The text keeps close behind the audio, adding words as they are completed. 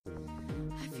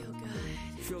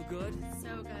feel good?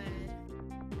 So good.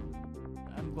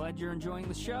 I'm glad you're enjoying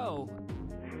the show.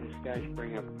 These guys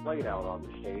bring a plate out on the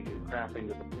stage and crap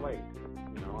into the plate.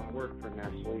 You know, I work for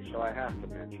Nestle, so I have to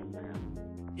mention that.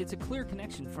 It's a clear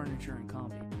connection, furniture and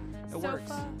comedy. It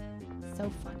works. So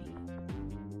funny.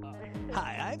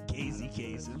 Hi, I'm Casey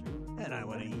Kasem, and I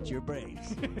want to eat your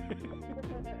brains.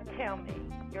 Tell me,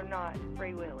 you're not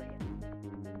freewheeling.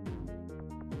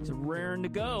 It's raring to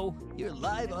go. You're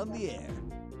live on the air.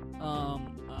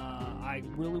 I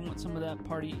really want some of that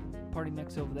party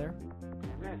mix over there.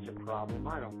 That's a problem.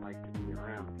 I don't like to be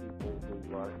around people who,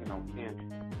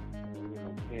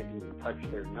 can't even touch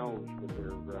their nose with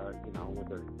their, with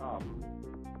their thumb.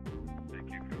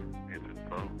 Thank you for answering the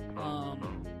phone.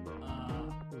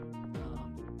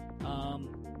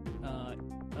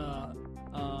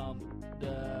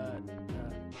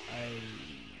 I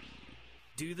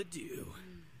do the do,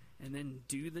 and then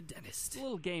do the dentist. A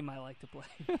little game I like to play.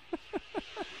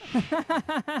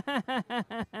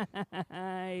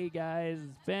 Hey guys,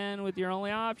 it's Ben with your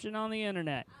only option on the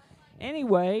internet.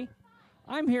 Anyway,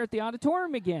 I'm here at the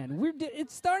auditorium again.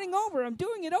 It's starting over. I'm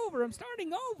doing it over. I'm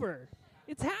starting over.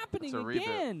 It's happening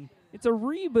again. It's a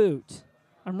reboot.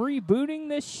 I'm rebooting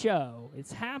this show.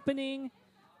 It's happening.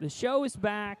 The show is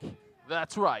back.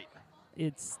 That's right.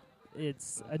 It's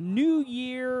a new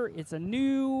year. It's a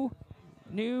new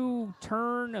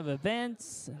turn of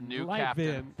events. New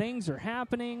captain. Things are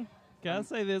happening. Can I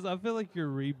say this? I feel like you're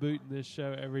rebooting this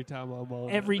show every time I'm on.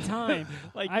 Every time.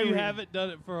 Like you haven't done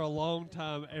it for a long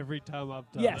time every time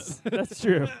I've done it. Yes, that's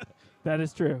true. That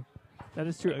is true. That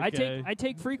is true. Okay. I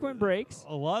take frequent breaks.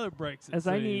 A lot of breaks as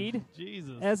I need.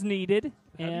 Jesus. As needed.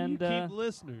 How and do you keep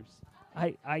listeners?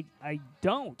 I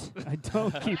don't. I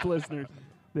don't keep listeners.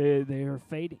 They are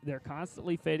fading. They're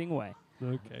constantly fading away.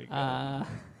 Okay.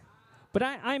 But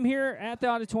I'm here at the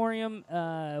auditorium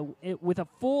with a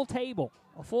full table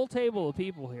of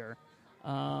people here.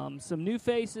 Some new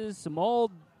faces, some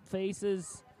old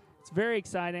faces. It's very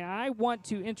exciting. I want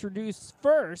to introduce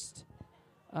first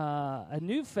a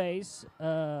new face,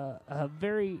 a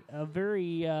very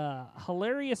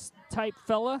hilarious type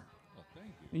fella. Oh,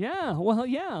 thank you. Yeah, well,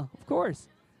 yeah, of course.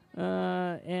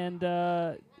 And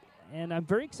I'm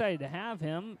very excited to have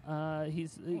him. I'm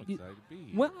excited to be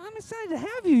here. Well, I'm excited to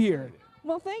have you here.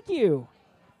 Well, thank you.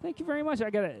 Thank you very much. I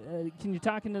got to. Can you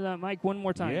talk into that mic one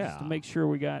more time just to make sure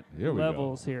we got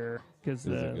levels here? Because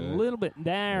a little bit.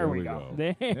 There we go.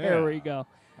 There we go.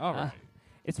 All right.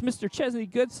 It's Mr. Chesney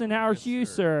Goodson. How's you,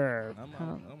 sir?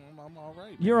 I'm all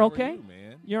right. You're How okay? Are you,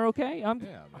 man? You're okay? Yeah,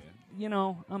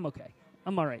 man. I'm okay.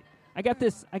 I'm all right. I got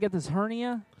this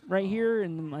hernia right here,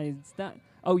 and my.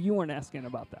 Oh, you weren't asking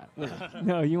about that.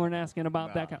 No, you weren't asking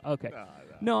about that. Okay.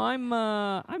 No,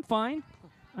 I'm fine.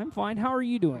 I'm fine. How are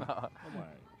you doing? I'm all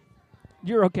right.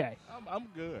 You're okay. I'm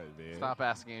good, man. Stop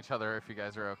asking each other if you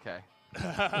guys are okay.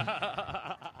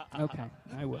 Okay,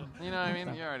 I will. You know what I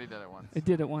mean? You already did it once. I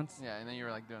did it once. Yeah, and then you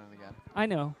were like doing it again. I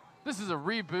know. This is a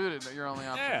rebooted Your Only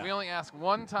Option. Yeah. We only ask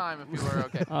one time if people are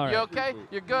okay. All right. You okay?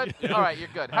 You're good? All right, you're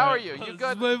good. How are you? You good?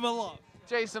 Let's move along.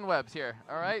 Jason Webb's here,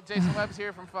 all right? Jason Webb's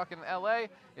here from fucking L.A.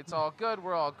 It's all good.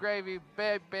 We're all gravy.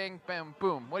 Bang, bang, bam,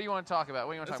 boom. What do you want to talk about?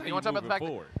 What do you want to talk about? You want to talk about the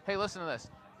fact that, hey, listen to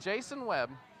this. Jason Webb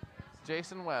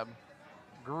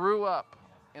grew up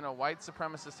in a white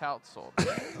supremacist household.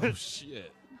 Oh,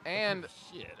 shit. And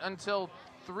until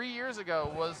 3 years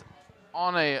ago was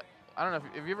on a, I don't know,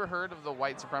 have you ever heard of the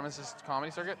white supremacist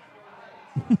comedy circuit?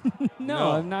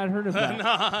 No, I've not heard of that. No,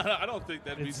 I don't think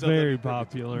that'd be It's something. very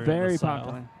popular. Very in the South.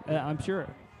 popular. I'm sure.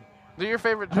 Do your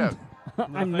favorite joke.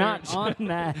 I'm not on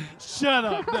that. Shut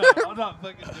up! No, I'm not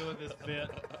fucking doing this bit.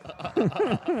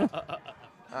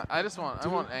 I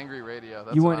want angry radio.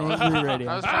 That's You what want I angry radio.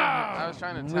 I was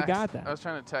trying to text. We got that. I was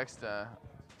trying to text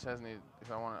Chesney if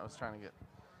I wanted. I was trying to get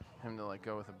him to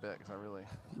go with a bit because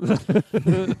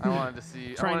I wanted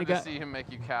to see him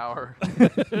make you cower.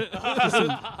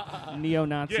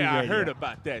 Neo-Nazi Yeah, I radio. heard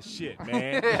about that shit,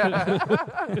 man.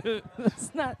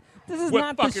 This is What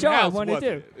not the fucking show I house want to was do.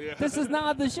 it? Yeah. This is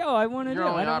not the show I want to do. Your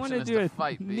only I don't want option to is do to it.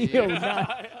 fight me.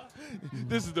 Neo-Nazi.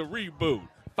 This is the reboot.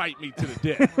 Fight me to the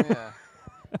death.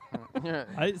 Yeah.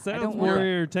 It sounds don't more want-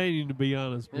 entertaining, to be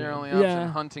honest. Your man. only option, Yeah.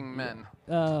 hunting men.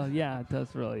 Yeah, it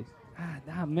does really.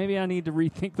 Maybe I need to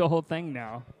rethink the whole thing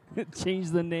now. Change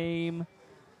the name.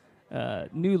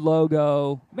 New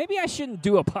logo. Maybe I shouldn't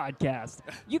do a podcast.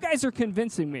 You guys are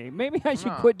convincing me. Maybe I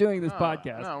should No, quit doing this no,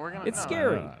 podcast. no, we're gonna- it's no,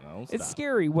 scary. no, don't It's stop.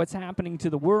 scary what's happening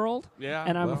to the world. Yeah,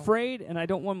 And I'm well. afraid, and I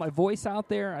don't want my voice out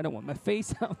there. I don't want my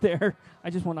face out there. I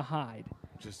just want to hide.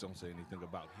 Just don't say anything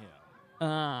about him.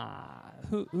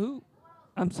 Who?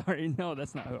 I'm sorry. No,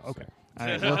 that's not who. Okay. All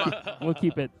right. We'll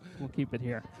keep it. We'll keep it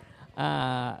here.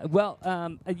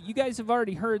 You guys have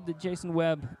already heard that Jason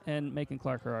Webb and Macon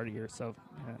Clark are already here, so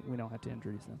we don't have to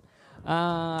introduce them.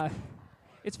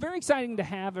 It's very exciting to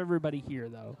have everybody here,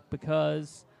 though,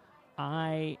 because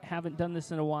I haven't done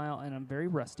this in a while, and I'm very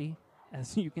rusty,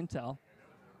 as you can tell.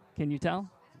 Can you tell,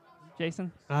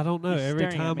 Jason? I don't know. He's Every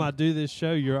staring at time me. I do this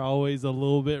show, you're always a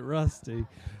little bit rusty.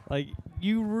 Like,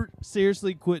 you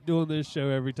seriously quit doing this show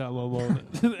every time I'm on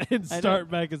it and start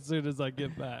back as soon as I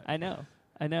get back. I know.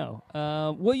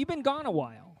 Well, you've been gone a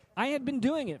while. I had been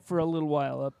doing it for a little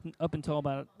while, up until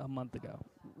about a month ago.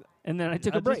 And then I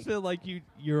took a break. I just feel like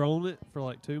you're on it for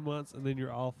like 2 months, and then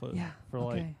you're off it for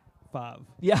like 5.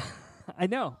 Yeah, I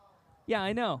know.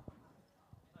 Yeah,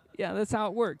 that's how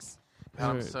it works.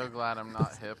 I'm so glad I'm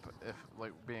not hip. If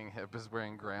like being hip is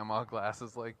wearing grandma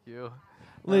glasses like you.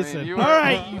 Listen, I mean, all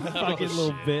right, you fucking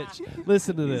little bitch.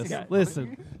 Listen to this.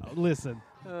 Listen.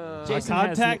 Jason My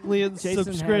contact lens Jason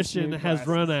subscription has has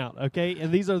run out, okay?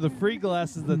 And these are the free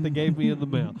glasses that they gave me in the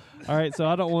mail. All right, so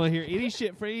I don't want to hear any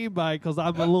shit from anybody because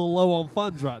I'm a little low on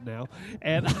funds right now.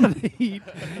 And I need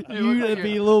you to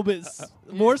be a little bit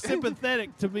more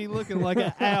sympathetic to me looking like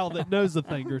an owl that knows a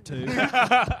thing or two.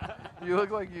 You look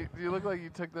like you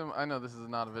took them. I know this is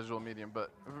not a visual medium,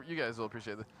 but you guys will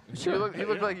appreciate this. Sure. You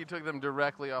look like you took them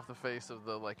directly off the face of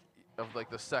the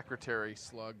the secretary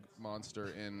slug monster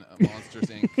in Monsters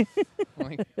Inc.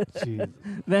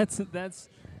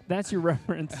 That's your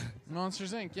reference.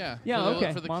 Monsters Inc. Yeah. Yeah.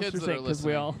 Okay. For the Monsters kids that are Inc.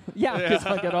 listening. Because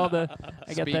I got all the.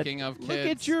 I got Speaking of kids. Look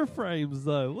at your frames,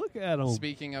 though. Look at them.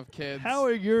 Speaking of kids. How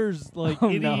are yours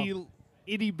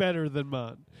any better than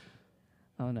mine?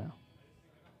 Oh no.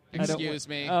 Excuse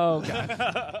me. Oh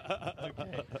god.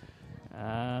 Okay.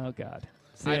 Oh god.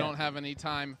 I don't have any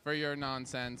time for your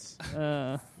nonsense.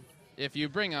 If you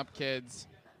bring up kids,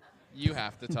 you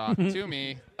have to talk to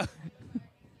me.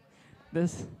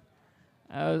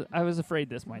 I was afraid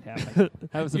this might happen.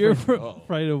 I was You're afraid.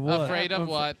 afraid of what? Afraid of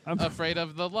what? Afraid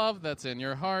of the love that's in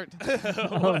your heart.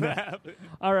 What happened?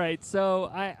 All right, so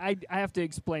I have to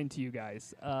explain to you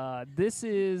guys. This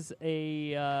is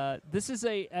a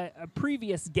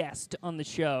previous guest on the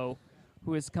show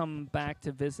who has come back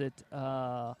to visit.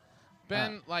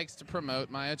 Ben likes to promote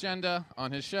my agenda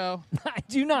on his show. I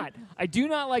do not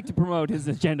like to promote his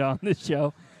agenda on this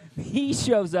show. He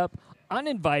shows up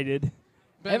uninvited.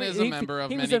 Ben is a member of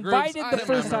many was invited groups the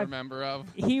first I'm a time. member of.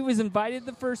 He was invited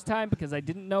the first time because I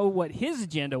didn't know what his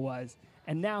agenda was,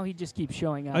 and now he just keeps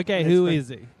showing up. Okay, who is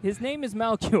he? His name is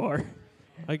Melchior.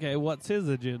 Okay, what's his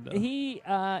agenda? He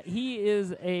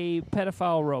is a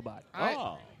pedophile robot.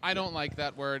 I don't like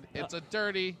that word. It's a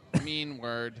dirty, mean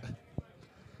word.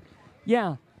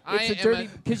 Yeah, I it's am dirty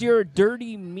because you're a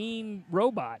dirty, mean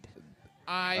robot.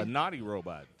 A naughty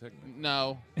robot.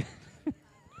 No.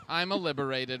 I'm a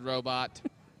liberated robot.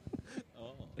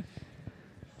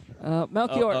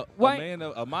 Melchior, why?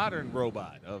 A modern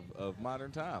robot of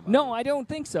modern time. No, I don't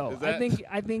think so.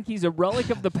 I think he's a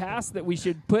relic of the past that we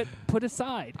should put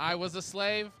aside. I was a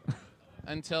slave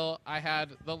until I had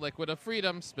the liquid of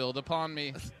freedom spilled upon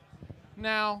me.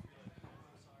 Now,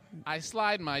 I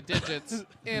slide my digits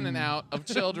in and out of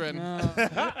children.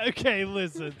 Okay,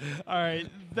 listen. All right,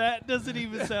 that doesn't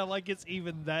even sound like it's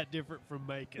even that different from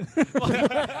Macon. Like,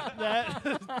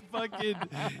 that fucking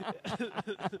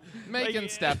Macon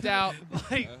stepped out.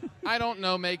 I don't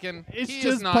know Macon. It's He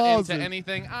just is not pausing. into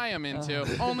anything I am into.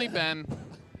 Only Ben.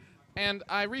 And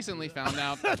I recently found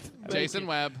out Jason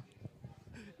Webb.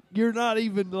 You're not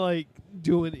even like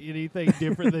doing anything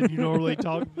different than you normally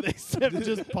talk, except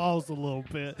just pause a little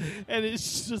bit. And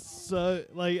it's just so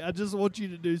like I just want you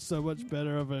to do so much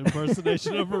better of an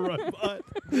impersonation of a robot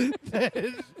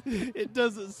that it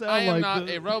doesn't sound like I am not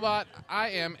a robot. I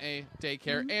am a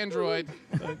daycare android.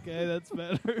 Okay, that's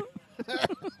better.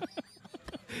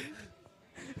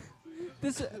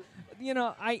 This,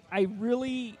 I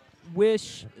really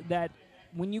wish that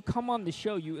when you come on the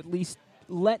show, you at least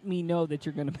let me know that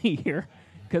you're going to be here,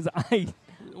 because I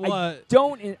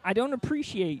don't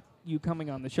appreciate you coming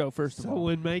on the show. First of So all,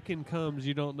 when Macon comes,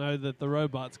 you don't know that the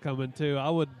robot's coming too. I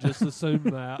would just assume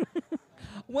that.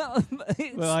 well,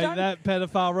 Like that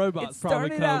pedophile robot's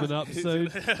probably coming up soon.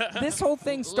 This whole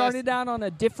thing started out on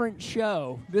a different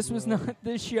show. This was not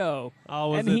this show,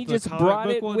 Oh, was and it he the just comic brought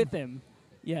book it one? with him.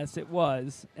 Yes, it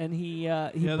was, and he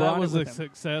Yeah, brought that was it a with him.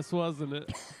 success, wasn't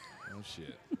it? Oh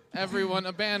shit. Everyone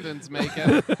abandons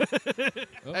Macon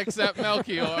except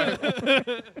Melchior.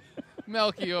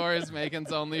 Melchior is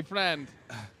Macon's only friend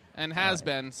and has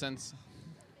been since.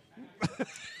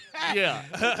 Yeah.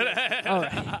 All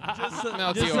right. Just so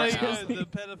Melchior you know, now. the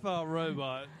pedophile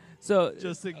robot So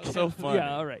Just in case. So funny.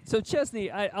 yeah, all right. So Chesney,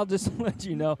 I'll just let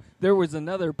you know there was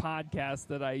another podcast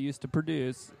that I used to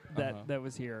produce that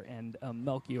was here, and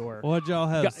Melchior. What'd y'all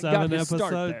have? Got 7 his start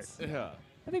episodes? Yeah.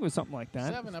 I think it was something like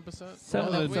that. 7 episodes.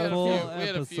 Seven Well, episodes. We Full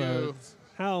had a few. episodes.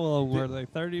 How long were they?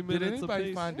 30 Did minutes anybody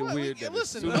apiece? find it Well, weird? that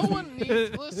listen, as no soon as one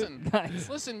needs. Listen, Guys,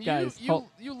 listen. guys,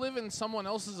 You live in someone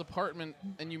else's apartment,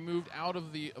 and you moved out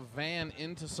of the van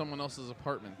into someone else's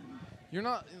apartment. You're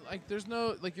not like there's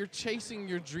no like you're chasing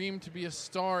your dream to be a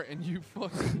star, and you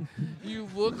fucking you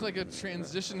look like a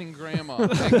transitioning grandma.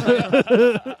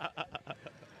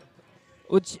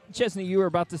 Well, Chesney, you were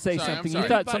about to say Sorry, I'm something. sorry. You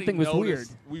thought Anybody something was weird.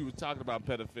 noticed We were talking about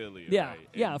pedophilia. Yeah, right?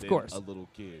 yeah, And of then course. A little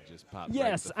kid just popped.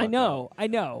 Yes, right the I fuck know, up. I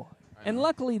know. And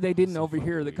luckily, they didn't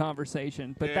overhear the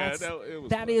conversation. But Yeah, that it was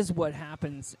that fun. is what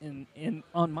happens in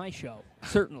on my show.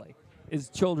 Certainly, is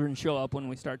children show up when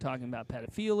we start talking about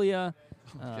pedophilia.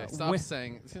 Okay, stop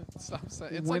saying. Stop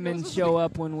saying. It's Women like, show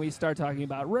up when we start talking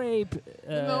about rape.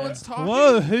 No, it's talking.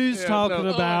 Whoa, who's Yeah, talking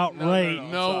no, about rape?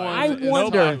 No one. I is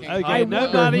wonder. talking. Okay, I wonder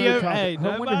nobody who over, talk- hey, I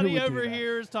wonder who nobody would do over that.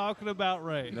 here is talking about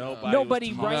rape.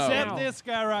 Nobody was right talking- Except now. this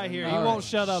guy right here. He All won't right.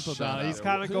 shut up Shut about it. He's up.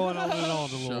 kind of going on and on a little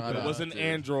Shut bit. There up. was an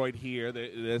android here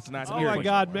that's not Oh here. my anymore.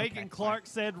 God, Megan Clark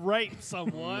said rape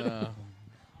someone. No.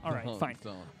 All right, Don't- fine.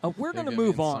 don't. We're You're going to getting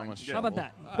move in so on. much How about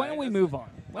trouble. that? Why don't we move on?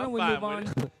 Why don't we I'm move fine on?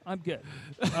 with I'm good.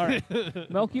 All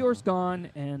right. Melchior's gone,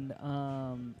 and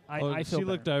I Oh, feel she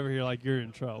looked better. over here like you're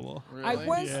in trouble. Really? I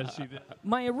was- Yeah, she did.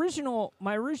 My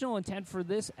original intent for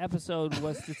this episode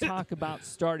was to talk about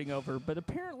starting over, but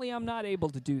apparently I'm not able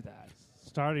to do that.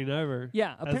 Starting over.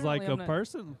 Yeah, As like apparently a I'm not-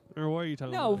 person? Or what are you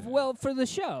talking No, about? well, for the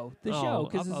show. The show.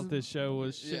 I Because thought this show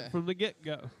was shit Yeah. from the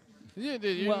get-go. Yeah,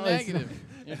 dude, you're Well, it's- negative.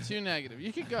 You're too negative.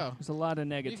 You could go. there's a lot of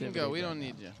negativity. You can go. We going don't on.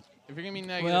 need you. If you're gonna be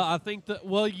negative, Well, I think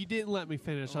you didn't let me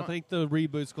finish. I Well- think the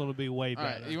reboot's going to be way all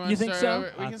better. right. You want You to think start so?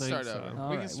 over? We I can think start so. over. All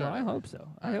We right, can start well, I over. hope so. All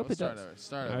I right, hope we'll it start does. over.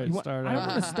 Start All over. right, You want- start I over.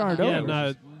 want to start Yeah, over.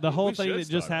 no, the whole We thing should that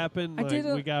just start over. happened, I like, did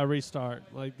a- we got to restart.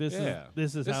 Like this Yeah.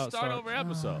 is Just how it start starts. over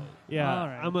episode. Yeah, All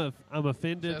right. I'm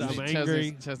offended. I'm Chesney's-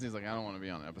 angry. Chesney's like, I don't want to be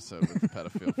on an episode with the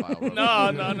pedophile file.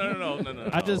 No.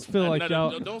 I just feel like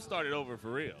y'all- don't start it over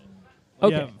for real.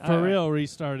 Okay, Yeah, for all right. real,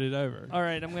 restart it over. All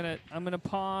right, I'm gonna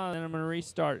pause and I'm gonna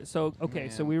restart. So okay,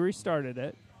 so Man. we restarted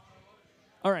it.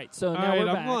 All right, so All now right, we're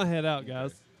I'm back. going to head out,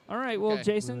 guys. All right, well, Okay.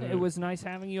 Jason, All it right. was nice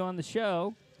having you on the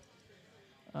show.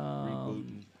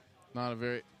 Rebooting. Not a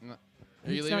very. Are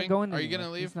He's you not leaving? going Are you anywhere.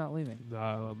 gonna leave? He's not leaving. No,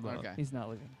 I'm not. Okay. He's not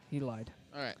leaving. He lied.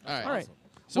 All right. All right. All right.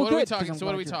 So Well, what are we good, 'cause talking? I'm So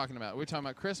what are glad we you're- talking about? We're talking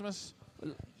about Christmas.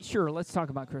 Sure, let's talk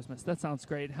about Christmas. That sounds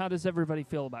great. How does everybody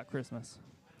feel about Christmas?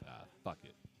 Fuck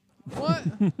it. What?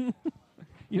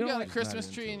 You don't got a like- Christmas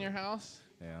Not tree into in it. your house?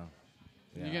 Yeah.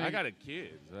 You Yeah. gonna- I got a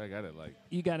kid. So I got to like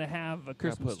You got to have a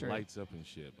Christmas put tree. lights up and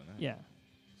shit. But Yeah.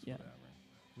 Yeah. whatever.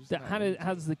 Just Th- not how into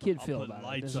does the kid I'll feel put about it?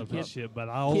 lights Does the up kid and shit, but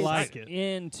I'll kid's like it.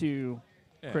 into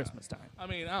Yeah. Christmas time? I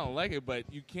mean, I don't like it,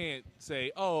 but you can't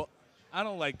say, "Oh, I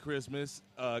don't like Christmas,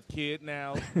 kid.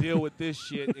 Now deal with this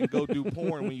shit and go do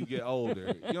porn when you get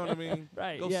older." You know what I mean?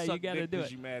 Right, Go yeah, you suck gotta dick do 'cause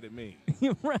it. You mad at me?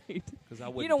 You're right. Because I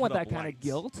You wouldn't don't want put that up kind of lights.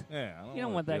 guilt. Yeah, I don't You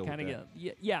don't wanna want that deal kind of with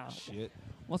guilt. Yeah. Shit.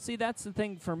 Well, see, that's the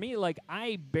thing for me. Like,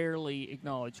 I barely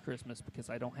acknowledge Christmas because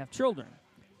I don't have children.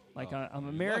 Like, Oh, I'm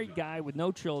a you married lucky. guy with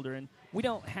no children. We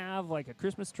don't have, like, a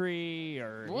Christmas tree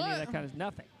or any What? of that kind of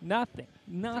nothing. Nothing.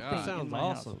 God. in Sounds my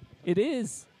awesome. house. It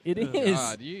is. It is.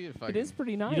 God, you It fucking. is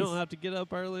pretty nice. You don't have to get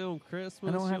up early on Christmas.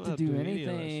 I don't You have to do any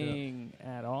of that shit. anything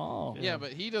at all. Yeah,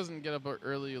 but he doesn't get up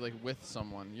early like with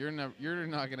someone. You're not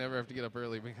gonna ever have to get up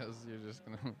early because you're just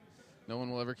gonna. No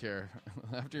one will ever care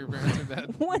after your parents are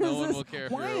dead. What no is one this? will care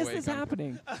if Why you're is awake this on-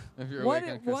 happening? If you're What?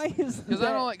 awake on Why Christmas. is Because I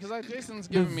that- don't like. Because Jason's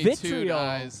the giving me two vitriol.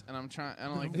 dies, and I'm trying. I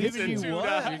don't like. Giving said you two what?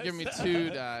 dies. You're giving me two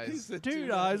dies. Two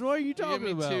guys. What are you You give talking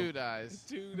me about? two dies.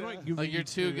 Dude, Like you're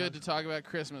too good to talk about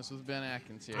Christmas with Ben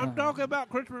Atkins here. I'm talking about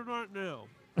Christmas right now.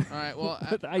 All right. Well,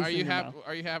 Put the ice are in you your happy? mouth.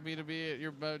 Are you happy to be at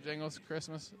your Bojangles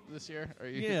Christmas this year? Are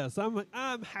you? Yes, I'm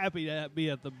happy to be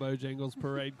at the Bojangles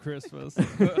Parade Christmas.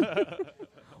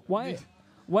 Why?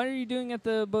 What are you doing at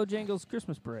the Bojangles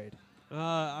Christmas parade?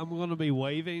 I'm going to be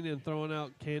waving and throwing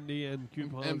out candy and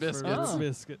coupons And for biscuits.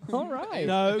 biscuits. All right.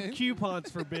 No, coupons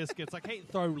for biscuits. I can't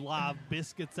throw live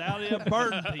biscuits out. It'll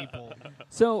burn people.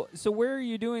 So where are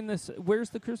you doing this? Where's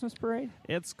the Christmas parade?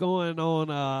 It's going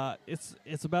on.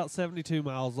 It's about 72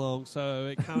 miles long, so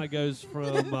it kind of goes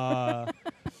from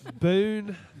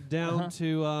Boone down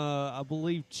to I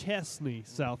believe Chesney,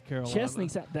 South Carolina. Chesney.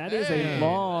 That is Hey. a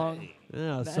long.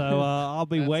 Yeah, so I'll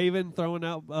be That's- waving, throwing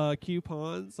out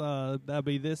coupons. That'll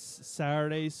be this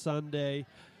Saturday, Sunday,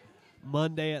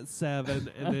 Monday at 7,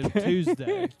 and then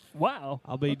Tuesday. Wow.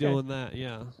 I'll be Okay. doing that,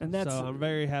 yeah. And that's- so I'm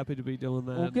very happy to be doing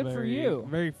that. Well, good for Very- you.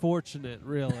 Very fortunate,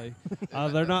 really.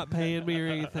 They're not paying me or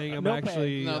anything. I'm No pay.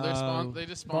 actually No, they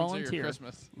just sponsor Volunteer. your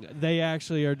Christmas. they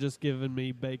actually are just giving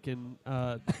me bacon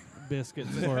biscuits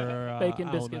for Bacon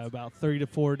I don't biscuits. know, about 3 to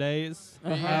 4 days.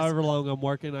 Uh-huh. However long I'm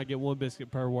working, I get 1 biscuit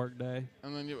per work day.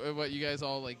 And then what you guys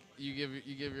all like? You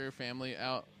give your family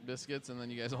out biscuits, and then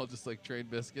you guys all just like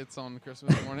trade biscuits on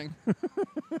Christmas morning.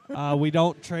 We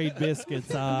don't trade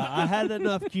biscuits. I had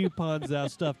enough coupons that I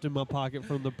stuffed in my pocket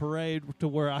from the parade to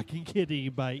where I can get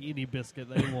anybody any biscuit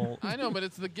they want. I know, but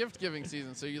it's the gift giving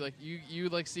season, so you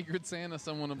like Secret Santa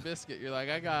someone a biscuit. You're like,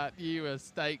 I got you a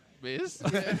steak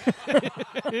biscuit.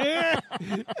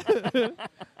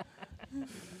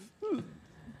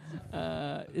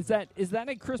 Is that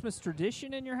a Christmas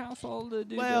tradition in your household to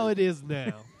do? Well, that? it is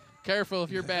now. Careful, if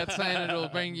you're bad Santa, it'll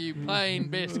bring you plain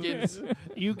biscuits.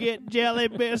 You get jelly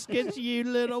biscuits, you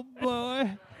little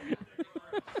boy.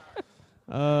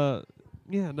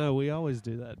 Yeah, no, we always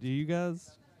do that. Do you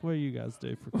guys? What do you guys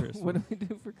do for Christmas? What do we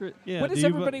do for Christmas? Yeah, what do does you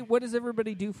everybody? What does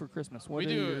everybody do for Christmas? What we are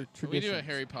do your we do traditions? a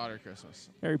Harry Potter Christmas.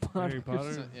 Harry Potter. Harry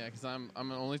Potter? So, yeah, because I'm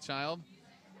an only child,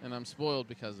 and I'm spoiled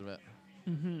because of it.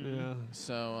 Mm-hmm. Yeah.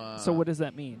 So what does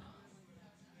that mean?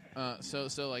 So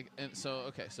like in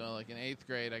 8th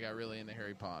grade, I got really into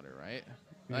Harry Potter, right?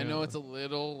 I Yeah. know it's a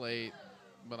little late,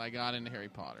 but I got into Harry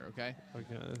Potter. Okay.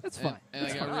 Okay. That's And- fine. And I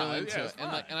That's got fine. really into Yeah, it. it's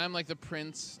And fine. and I'm like the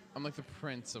prince. I'm like the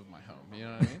prince of my home. You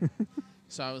know what I mean?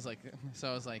 So I was like,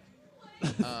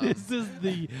 This is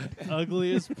the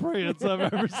ugliest prince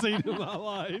I've ever seen in my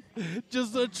life.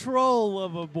 Just a troll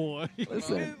of a boy.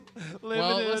 Listen, Living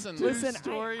Well, in listen. a listen.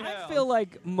 two-story I house. feel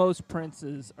like most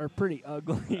princes are pretty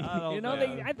ugly. I don't you know,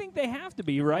 know. I think they have to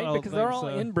be right don't because they're think all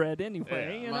so. inbred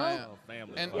anyway. Yeah, You my, know.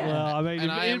 family. and- Yeah. Well, I mean,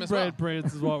 And I am as well. inbred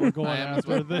prince is what we're going I am as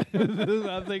after. Then.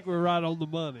 I think we're right on the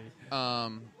money.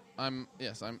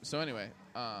 So anyway,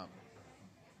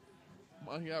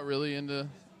 I got really into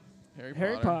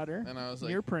Harry Potter, and I was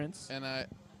like, Your prince. and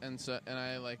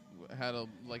I like had a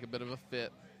bit of a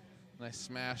fit, and I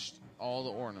smashed all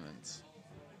the ornaments.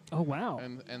 Oh wow.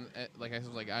 And like I was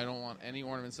like, I don't want any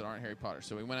ornaments that aren't Harry Potter.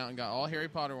 So we went out and got all Harry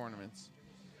Potter ornaments.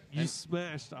 You And-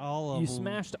 smashed all of You them.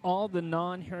 smashed all the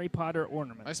non-Harry Potter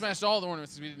ornaments. I smashed all the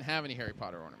ornaments because we didn't have any Harry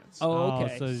Potter ornaments. Oh, Oh,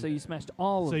 okay. so- So you smashed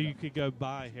all of so them. you could go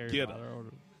buy Harry Get Potter order.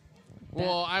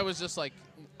 Well, I was just like,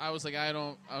 I was like, I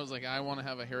want to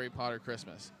have a Harry Potter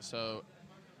Christmas. So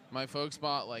my folks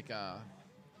bought like a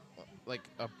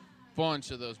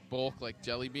bunch of those bulk like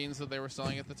jelly beans that they were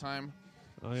selling at the time.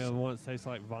 Oh yeah, the one that tastes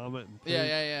like vomit. And poop.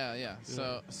 Yeah.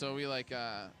 So we like,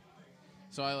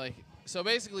 so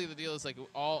basically the deal is like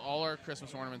all our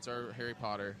Christmas ornaments are Harry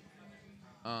Potter,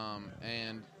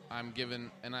 and I'm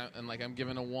given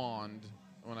a wand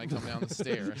when I come down the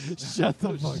stairs. Shut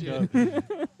the fuck up.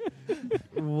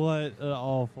 What an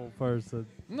awful person.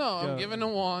 No, I'm Go. given a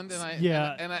wand, and I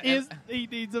Yeah, and I he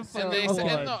needs a and phone. they Hold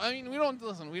said, on. no, I mean, we don't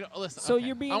listen. We don't listen. So okay.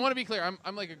 you're being- I want to be clear.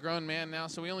 I'm like a grown man now,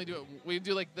 so we only do it. We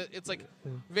do like it's like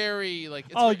very like.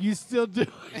 It's Oh, very- you still do it?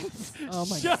 Oh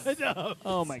my Shut up.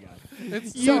 Oh my god. You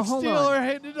So, hold still on. are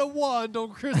handed a wand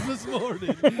on Christmas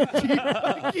morning. You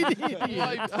fucking idiot.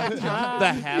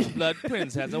 The Half-Blood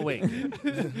Prince has awakened.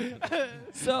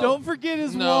 So Don't forget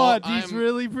his No, wand. He's I'm-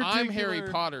 really particular. I'm Harry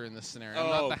Potter in this scenario. I'm Oh,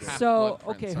 not the okay. half. So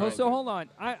Prince. okay, so hold on.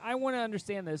 I want to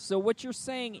understand this. So what you're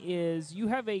saying is you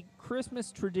have a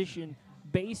Christmas tradition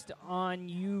based on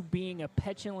you being a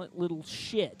petulant little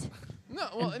shit. No,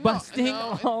 well, and no, busting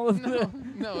no, all of no, the-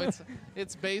 no.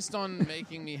 It's based on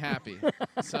making me happy.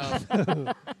 So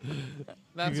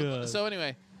that's Good. so.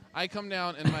 Anyway, I come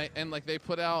down and like they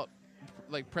put out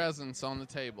like presents on the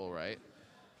table, right?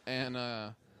 And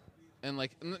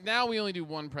like now we only do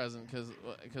one present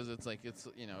because it's like it's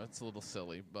a little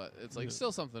silly, but it's like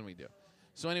still something we do.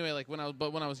 So anyway, like when I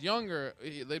was younger,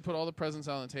 they put all the presents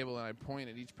out on the table and I point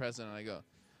at each present and I go,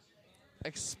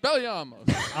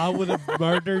 Expelliarmus. I would have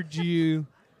murdered you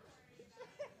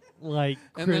like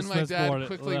And Christmas then my dad morning.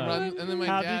 quickly runs. And then my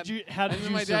How dad. did and then you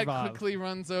my dad survive? quickly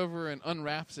runs over and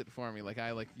unwraps it for me, like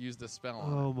I used a spell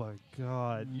on Oh my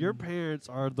God! Your parents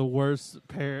are the worst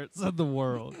parents in the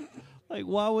world. Like,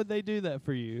 why would they do that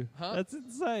for you? Huh? That's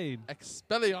insane. it.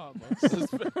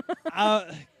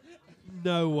 Expelliarmus.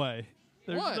 No way.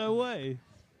 There's What? no way.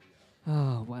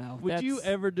 Oh wow. Would you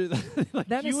ever do that? Like,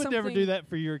 That you is would never something- do that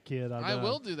for your kid. I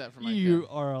will do that for my You kid.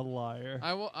 are a liar.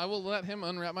 I will let him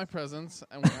unwrap my presents,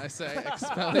 and when I say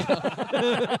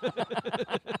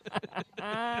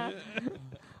Expelliarmus,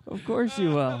 Of course you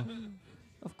will.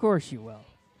 Of course you will.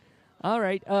 All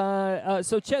right.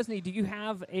 So Chesney, do you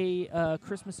have a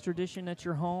Christmas tradition at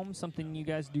your home? Something you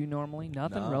guys do normally?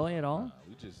 Nothing No, really at all.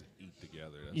 We just eat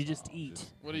together. That's You just all. eat.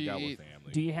 What do hang you out with eat?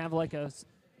 family. Do you have like a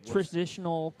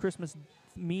traditional Christmas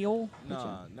meal?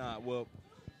 Nah. Well,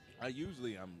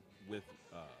 I'm with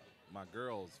my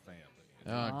girl's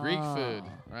family. Greek Ah. food,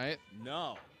 right?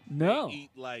 No. No. They eat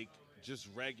like just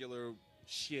regular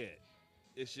shit.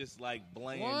 It's just like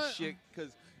bland What? shit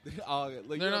because they all like, you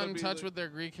They're know not what in I touch mean? with their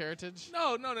Greek heritage.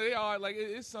 No, they are like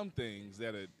it's some things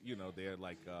that are they're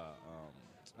like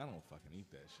I don't fucking eat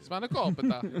that shit.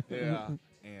 Spanakopita. Yeah,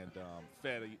 and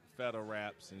feta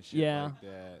wraps and shit Yeah. like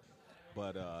that.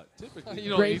 But typically, You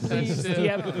don't Grape eat that leaves? shit. Do you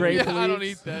have grape Yeah, I don't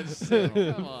leaves? eat that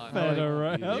shit. Come on. Feta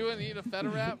wrap. You wouldn't eat a feta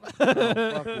wrap? fuck with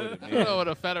it, I man. don't know what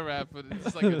a feta wrap, but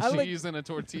it's like a I like- cheese and a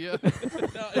tortilla.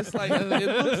 No, it's like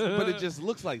it just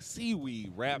looks like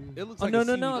seaweed wrap. It looks Oh like no a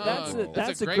no seaweed no! Oh, That's roll.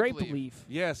 It's a a grape grape leaf. leaf.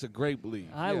 Yeah, it's a grape leaf.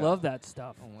 I Yeah. love that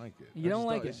stuff. I don't like it. You don't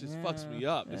like It it? just fucks me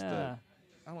up. It's Yeah.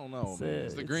 I don't know, It's, man.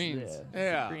 It's the greens.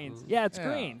 Yeah. Greens. Yeah, it's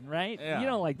Yeah. green, right? Yeah. You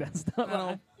don't like that stuff. I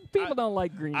don't- People don't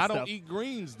like green I stuff. don't eat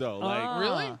greens though. Ah.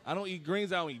 Really? I don't eat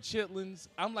greens. I don't eat chitlins.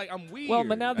 I'm weird. Well,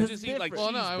 but now I this just is eat like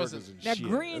different. Well, no, I cheeseburgers wasn't- and Now shit.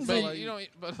 greens That's and- all I You eat. don't eat,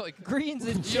 but like Greens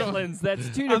and You don't- chitlins. That's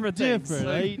two I'm different things. different.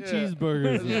 I eat Yeah.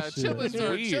 cheeseburgers. and yeah, shit. chitlins are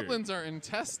Weird. chitlins are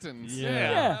intestines. Yeah.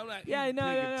 Yeah, I'm not yeah, eating no,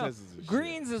 pig no, no. intestines and shit.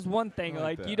 Greens is one thing. I like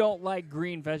Like that. you don't like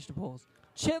green vegetables.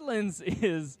 Chitlins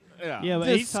is Yeah, But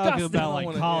he's talking Disgusting. about like I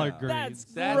wanna- collard yeah. greens.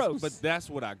 That's gross. But that's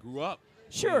what I grew up.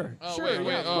 sure. Oh sure. wait,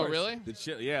 yeah, of oh course. really? The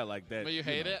chit, yeah, like that. But you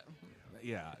hate know. it?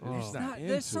 Yeah, Oh. it's not There's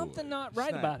into something it. not It's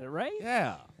right about it, right?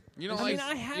 Yeah. You don't I like? mean,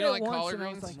 I had you don't it like once collard and I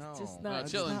was greens? like, No. just No, No, not.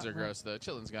 it's chitlins not are right. gross though.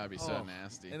 Chitlins gotta be so Oh.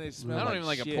 nasty. And they I smell don't like even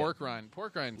like shit. a pork rind.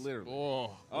 Pork rinds. Literally.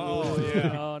 Oh. Oh yeah.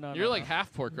 No, no, You're no, like no.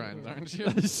 half pork rinds, aren't you?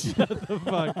 Shut the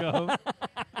fuck up.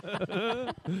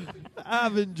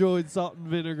 I've enjoyed salt and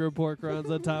vinegar pork rinds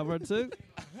a time or two.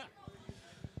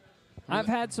 I've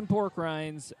had some pork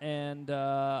rinds, and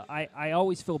I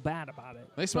always feel bad about it.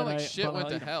 They smell But like I- shit but went I'll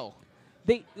to eat 'em. hell.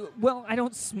 Well, I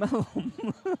don't smell them.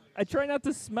 I try not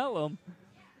to smell them.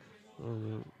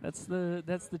 That's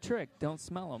the trick. Don't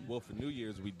smell them. Well, for New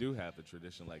Year's, we do have the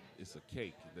tradition, like, it's a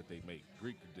cake that they make,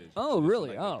 Greek tradition. Oh, tradition, really?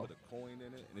 Like, Oh. They put a coin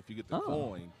in it, and if you get the Oh.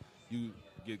 coin, you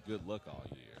get good luck all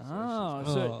year. So it's Oh,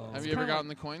 just- so Oh. Have it's you ever kinda gotten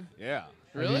the coin? yeah.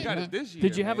 Really? I got it this year.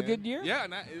 Did you have a man. good year? Yeah,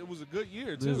 and it was a good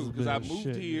year, This has too, because been I a moved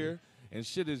shit here, year. and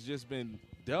shit has just been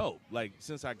dope, like,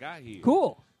 since I got here.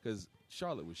 cool. Because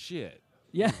Charlotte was shit.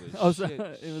 Yeah. It was a Oh, so shit,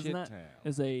 it was shit not. town. It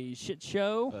was a shit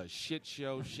show. A shit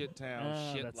show, shit town,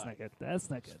 Ah, shit that's life. not good. That's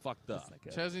not It's good. fucked up. That's not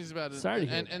good. Chesney's about to. Sorry to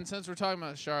hear and, that. and since we're talking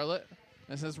about Charlotte,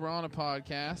 and since we're on a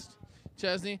podcast,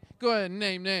 Chesney, go ahead and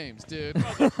name names, dude. D.L.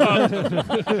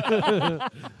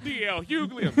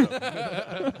 Hughley.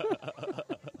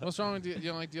 What's wrong with you? You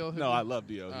don't like DL? No, I love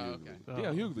D.L. Oh, Hughley. okay.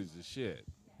 D.L. Hughley's the shit.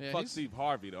 Yeah, Fuck he's- Steve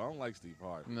Harvey, though. I don't like Steve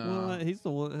Harvey. No. Well, he's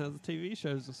the one that has the TV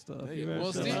shows and stuff. There You you better go.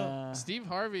 Well, shut Steve, up. Steve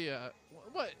Harvey.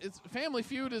 What? It's Family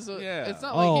Feud is a. Yeah. It's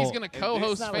not like he's Oh. gonna And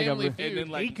co-host it's not like a Family re- Feud. and then,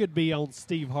 like, He could be on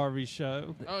Steve Harvey's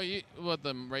show. oh, what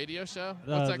the radio show?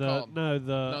 What's that the, called? No,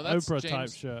 the No, that's Oprah type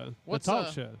James- show. What's, the talk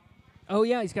uh, show. Oh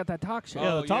yeah, he's got that talk show.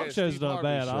 Yeah, Oh, the talk yeah, show's Steve not Harvey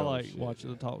bad. I show like shit. watching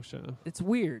the talk show. It's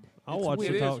weird. I'll It's watch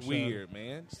weird. the It talk is show. weird,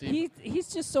 man. Steve.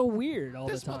 He's just so weird all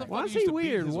This the time. motherfucker Why is used he to beat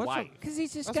weird? his What's wife. Because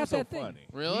he's just That's got what's so that thing. funny.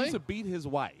 Really? He used to beat his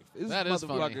wife. This That is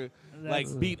funny. motherfucker, like,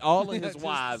 That's- beat all of his That's just-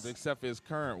 wives except for his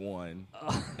current one,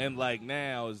 and, like,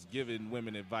 now is giving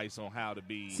women advice on how to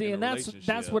be See, in and a that's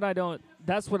relationship. what I don't.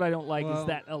 That's what I don't like Well- is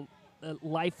that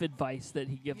life advice that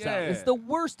he gives out. Yeah. It's the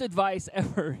worst advice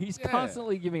ever. He's Yeah.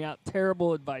 constantly giving out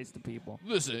terrible advice to people.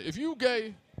 Listen, if you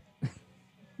gay,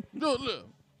 no,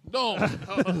 don't. Okay.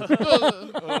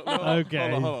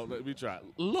 Hold on. Let me try.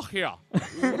 Look here.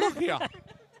 Look here.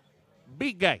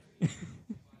 Be gay.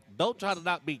 Don't try to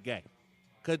not be gay,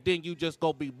 because then you just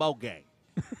go be more gay.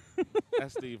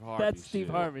 That's Steve Harvey. That's Steve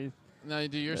shit. Harvey. No,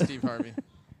 do your Steve Harvey.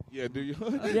 Yeah, do you?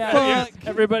 Yeah,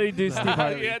 everybody do Steve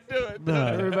Harvey. Yeah, do it. No.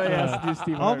 Everybody has to do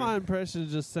Steve All Harvey. my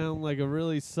impressions just sound like a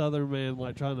really southern man,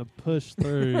 like trying to push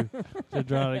through to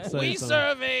try to say We something.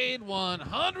 surveyed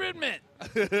 100 men.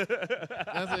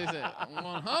 That's what he said.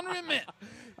 100 men.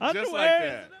 Just like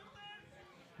that.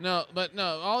 No, but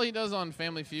no. All he does on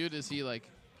Family Feud is he like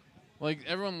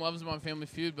everyone loves him on Family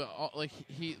Feud, but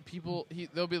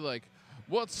they'll be like,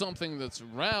 what's something that's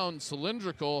round,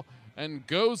 cylindrical, and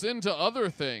goes into other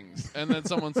things? And then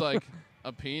someone's like,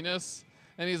 a penis,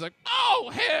 and he's like,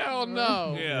 oh hell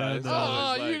no. Yeah. it's no. Oh,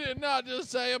 always you like- did not just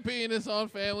say a penis on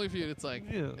Family Feud. It's like,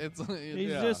 Yeah. it's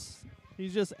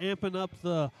He's just amping up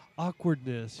the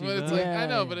awkwardness. You But know? it's like Yeah. I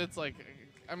know, but it's like,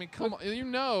 I mean, come on,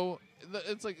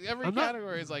 it's like every I'm not-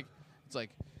 category is like, it's like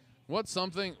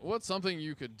What's something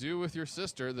you could do with your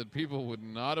sister that people would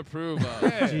not approve of?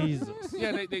 Yeah. Jesus.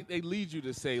 Yeah, they lead you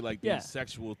to say like Yeah. these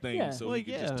sexual things, Yeah. so Well, you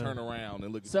can just yeah. turn around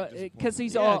and look at So, you because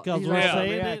he's Yeah, all because he's we're all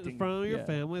saying it in reacting. front of your Yeah.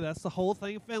 family. That's the whole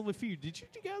thing of Family Feud. Did you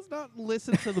guys not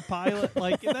listen to the pilot?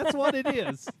 Like, that's what it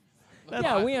is. That's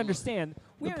Yeah, we understand.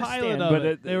 We the understand, pilot of but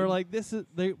it. They were like, "This is."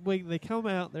 They come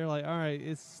out. They're like, "All right,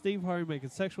 it's Steve Harvey making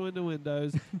sexual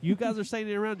innuendos. You guys are saying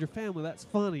it around your family. That's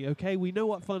funny, okay? We know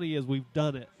what funny is. We've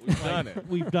done it. We've done it.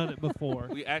 We've done it before."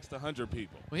 We asked 100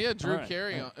 people. Well, he had Drew All right,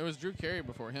 Carey all on. It was Drew Carey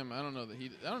before him. I don't know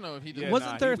if he did. Yeah,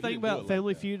 Wasn't there a he thing didn't do about it like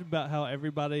Family that. Feud about how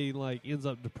everybody like ends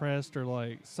up depressed or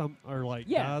like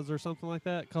Yeah. dies or something like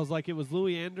that? Because like it was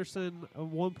Louis Anderson at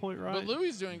one point, right? But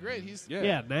Louis doing great. He's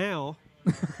Yeah, now.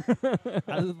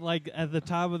 Like at the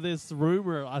time of this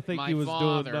rumor, I think My he was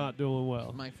father. not doing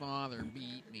well. my father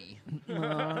beat me.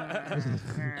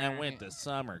 I went to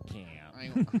summer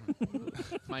camp.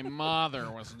 My mother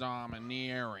was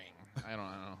domineering. I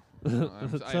don't know.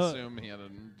 I So- assume he had a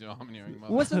domineering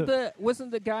mother.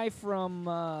 wasn't the guy from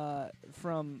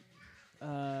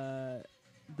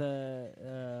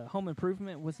the Home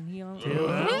Improvement? Wasn't he on? Tim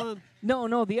Allen?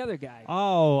 No, the other guy.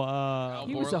 Oh,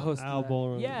 He was the Borland? host. Al of that.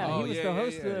 Borland. Yeah, Oh, he was yeah, the yeah,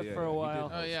 host yeah, of it yeah, for a he while.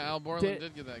 did. Oh yeah, Al Borland Did-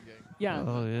 did get that gig. Yeah.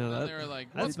 Oh yeah, And that- they were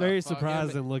like, what that's the very fuck?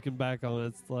 surprising looking back on it.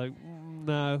 It's like,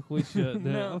 no, we shouldn't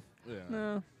No. have. Yeah.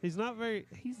 No. He's not very.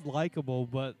 He's likable,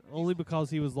 but only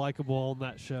because he was likable on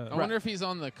that show. I wonder if he's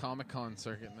on the Comic-Con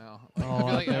circuit now. Oh, feel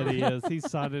I like bet every- he is. He's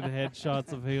signing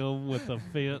headshots of him with a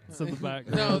fence in the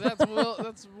background. No,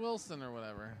 that's Wilson or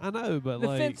whatever. I know, but The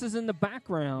like, fence is in the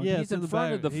background. yeah, he's it's in the front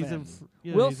back. of the he's fence.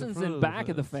 he's Wilson's front in back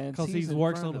of the fence. because He's he in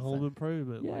works front on of the Home fence.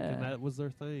 Improvement. Like, Yeah. and that was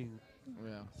their thing.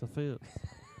 Yeah. It's a fence.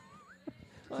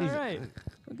 All right.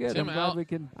 Well, good. Tim I'm glad Al- we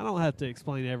can. I don't have to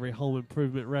explain every Home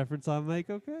Improvement reference I make.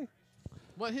 Okay.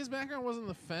 What his background wasn't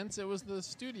the fence; it was the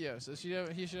studio. So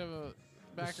he should have a The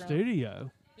background.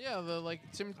 studio. Yeah, the Oh, the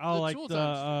like Tool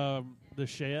Time. the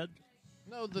shed.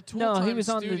 No, the Tool No, Time he was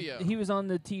on studio.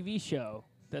 the TV show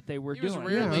that they were He was doing.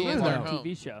 rarely in It was their on a home.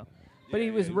 TV show. But he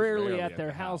Yeah, was he rarely rarely at at their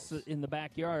the house house. in the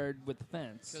backyard with the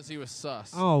fence. because he was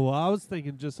sus. Oh, well, I was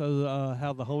thinking just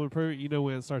how the Home Improvement. You know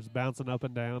when it starts bouncing up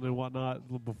and down and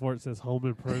whatnot before it says Home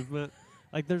Improvement.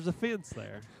 Like there's a fence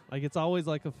there. Like it's always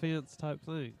like a fence type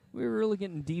thing. We were really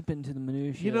getting deep into the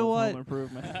minutiae. You know of what? Home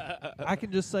Improvement. I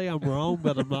can just say I'm wrong,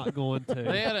 but I'm not going They to.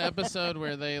 had an episode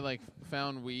where they like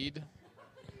found weed.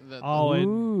 That Oh, in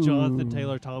Ooh. Jonathan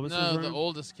Taylor Thomas's no, room. the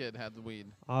oldest kid had the weed,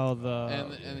 Oh, the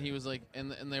and he was like,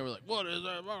 and they were like, what is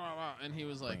that? Blah, blah, blah. And he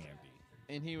was like,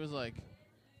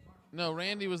 no,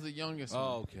 Randy was the youngest. one.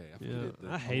 Oh, okay. yeah. forget the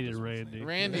I hated oldest one's Randy. name.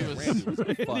 Randy Yeah, was Randy was a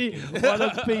Randy, fucking- what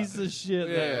a piece of shit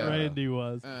Yeah. that Randy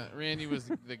was. Randy was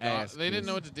the guy. Ass They didn't kiss.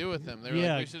 know what to do with him. They were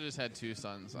Yeah. like, we should have just had two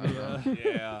sons. I don't know.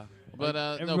 Yeah. But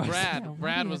no, everybody- Brad. Brad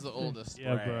Randy was had the oldest.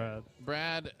 Yeah, Brad.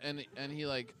 Brad. Brad and he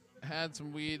like had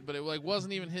some weed, but it like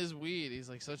wasn't even his weed. He's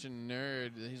like such a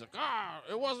nerd. He's like,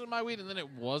 it wasn't my weed, and then it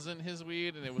wasn't his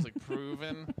weed, and it was like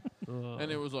proven,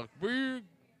 and it was like big,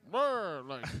 brr,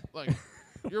 like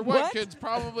your white What? kid's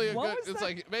probably a What good. was It's that?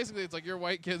 like basically it's like your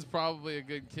white kid's probably a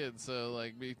good kid, so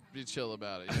like be chill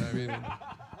about it. You know what I mean?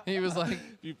 He was like, If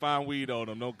you find weed on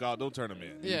him, don't turn him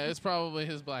in. yeah, it's probably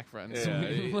his black friends. Yeah,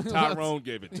 That's- Tyrone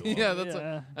gave it to him. Yeah, that's.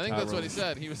 Yeah. I think that's what he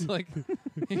said. He was like,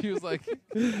 he was like,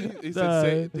 He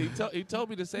said, he told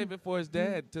me to save it for his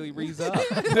dad till he reads up.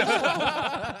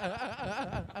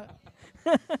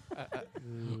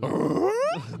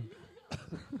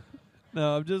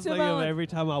 No, I'm just Tim thinking of Allen- every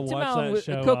time I Tim watch Allen that was-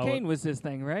 show. cocaine was his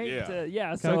thing, right? Yeah.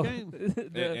 Yeah. So Cocaine?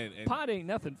 the And- pot ain't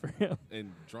nothing for him.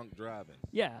 and drunk driving.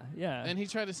 Yeah. and he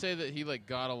tried to say that he like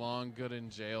got along good in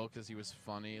jail because he was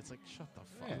funny. It's like shut the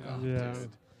fuck Yeah. up, Yeah. dude.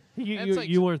 You, And you, it's like-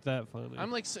 you weren't that funny.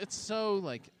 I'm like, it's so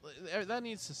like that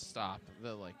needs to stop.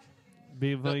 The like.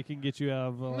 Being funny can get you out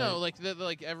of No, like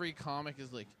every comic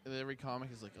is like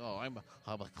oh I'm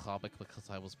a comic because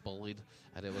I was bullied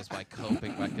and it was my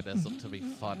coping mechanism to be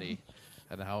funny,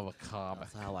 and now I'm a comic.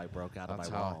 That's how I broke out That's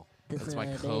how it's my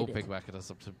coping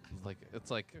mechanism to like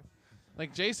it's like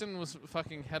Jason was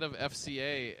fucking head of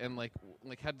FCA and like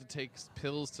had to take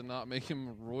pills to not make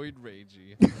him roid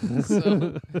ragey,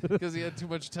 so because he had too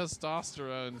much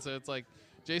testosterone. So it's like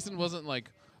Jason wasn't like,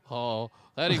 oh,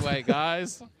 anyway,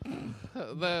 guys,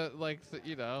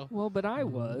 you know. Well, but I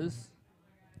was.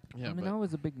 Yeah, I mean, I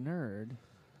was a big nerd.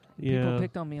 Yeah. People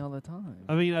picked on me all the time.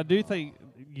 I mean, I do think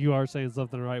you are saying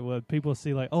something right. When people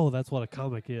see like, oh, that's what a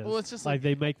comic is. Well, it's just like like-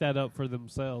 they make that up for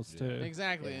themselves too.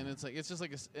 Exactly, and it's just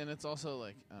like, and it's also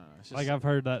like, I don't know. It's just Like I've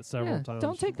heard that several Yeah, times.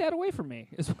 don't take that away from me.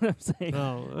 Is what I'm saying.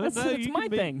 No, That's- no, that's you my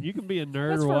can be, thing. You can be a nerd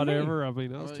That's or for me. whatever. I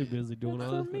mean, I was Well, too busy doing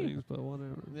that's other for me. things, but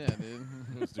whatever. yeah, dude.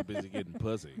 I was too busy getting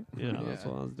pussy. Yeah, that's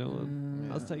Yeah. what I was doing.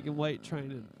 I was taking weight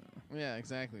training. Yeah,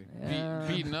 exactly. Yeah.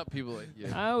 Beating up people like you.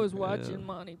 I was watching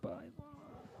Monty Python.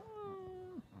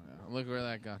 Look where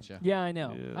that got you. Yeah, I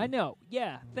know. Yeah. I know.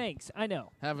 Yeah, thanks. I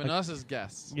know. Having us as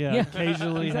guests. Yeah, Yeah.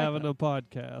 occasionally Exactly. having a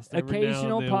podcast. Every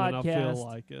Occasional now and then when I podcast. feel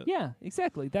like it. Yeah,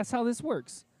 exactly. That's how this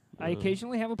works. I Uh,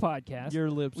 occasionally have a podcast. Your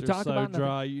lips We are talk so about nothing.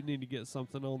 dry. You need to get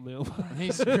something on them.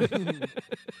 He's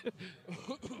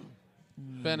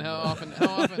Ben, how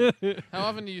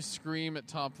often do you scream at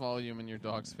top volume in your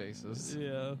dog's faces?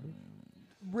 yeah.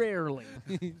 Rarely.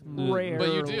 Mm. Rarely.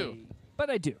 But you do. But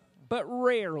I do. But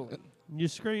rarely. You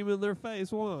scream in their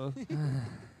face. Why?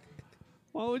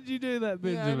 Why would you do that, Yeah,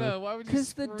 I Benjamin? know. Why would you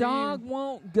Because the scream? dog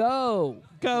won't go.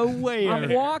 Go where? I'm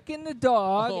walking the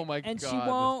dog, Oh, my and she God.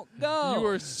 won't go. You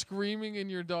are screaming in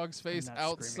your dog's face not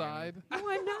outside. No,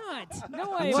 I'm not.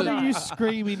 No, I'm What not. are you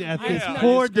screaming at I this am not.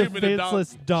 poor You're screaming at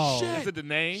defenseless dog? Is it the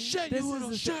name? Shut This you little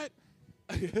is shut.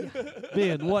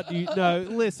 Ben, what do you... No,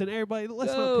 listen, everybody,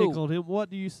 let's Go. not pick on him. What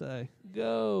do you say?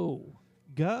 Go.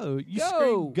 Go. You Go.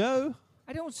 scream go?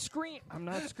 I don't scream. I'm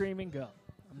not screaming go.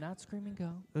 I'm not screaming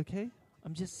go. Okay.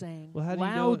 I'm just saying Well, how do you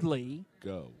know it? loudly,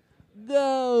 Go.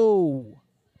 go.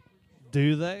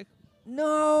 Do they?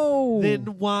 No. Then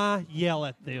why yell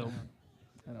at them?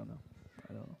 I don't know.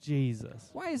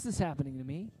 Jesus. Why is this happening to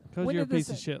me? Because When you're a did this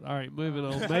piece of shit. All right, moving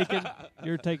on. Macon,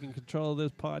 you're taking control of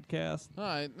this podcast. All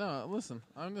right, no, listen.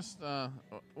 I'm just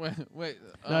wait.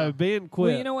 No, Ben quit.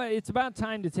 Well, you know what? It's about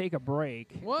time to take a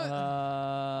break. What?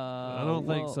 I don't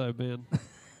think well, so, Ben.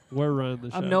 We're running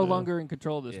the show. I'm no now. longer in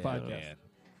control of this Yeah, podcast. man.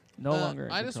 No longer.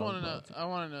 In I just want to know. I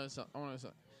want to know something. I want to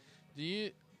know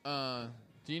something.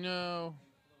 Do you know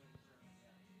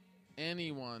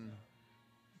anyone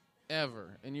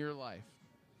ever in your life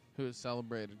who has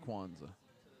celebrated Kwanzaa?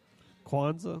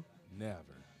 Kwanzaa? Never.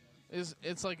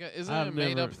 It's like isn't I've it a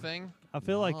made up never- thing? I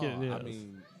feel like Oh, it is. I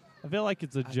mean, I feel like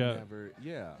it's a I've joke. never.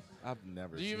 Yeah, I've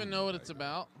never. Do you even seen know what it it's like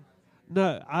about?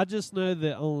 No, I just know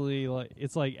that only like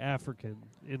it's like African.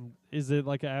 And is it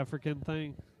like an African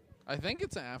thing? I think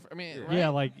it's I mean, Yeah. right? Yeah,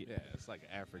 like, Yeah, it's like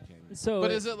African. So,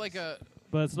 But is it like a?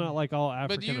 but it's not like all But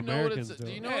African do you know what it's? Americans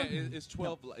Do you it. know? Yeah, what- it's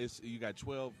 12. It's you got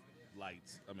 12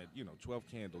 lights. I mean, 12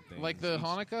 candle things. like the Each-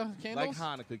 Hanukkah candles?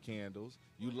 Like Hanukkah candles.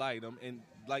 You light them, and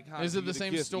like Hanukkah, Is it you the get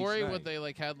same gifts each story? What night. they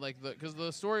like had like the because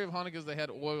the story of Hanukkah is they had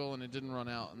oil and it didn't run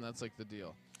out, and that's like the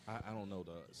deal. I don't know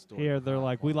the story. Here, they're behind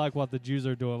like, we Kwanzaa. like what the Jews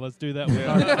are doing. Let's do that with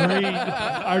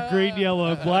our green, yellow,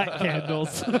 and black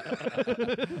candles.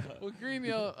 Well, green,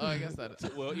 yellow. Oh, I guess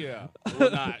that. Well, yeah.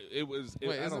 Well, nah, it was.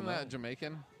 Wait, I isn't don't that know.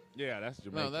 Jamaican? Yeah, that's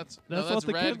Jamaican. No, that's That's what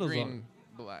the red, candles green,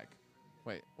 black.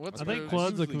 Wait, what's I think blue? I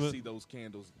Kwanzaa usually commi- see those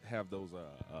candles have those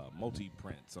multi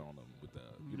prints on them with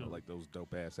the like those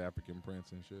dope ass African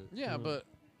prints and shit. Yeah, but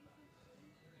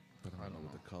But I don't know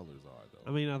what the colors are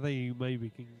though. I mean, I think you maybe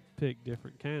can pick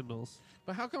different candles.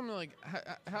 how come like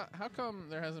how come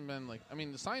there hasn't been like I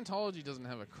mean the Scientology doesn't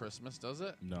have a Christmas, does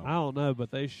it? No. I don't know, but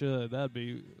they should. That'd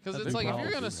be Because that'd it's be like if you're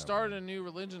policy. gonna start a new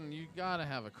religion, you gotta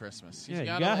have a Christmas. Yeah, you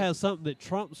gotta, gotta like, have something that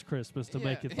trumps Christmas to Yeah,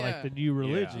 make it yeah. like the new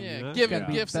religion. yeah, you know? giving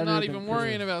Gotta be gifts and better not than even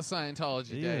worrying Christmas. about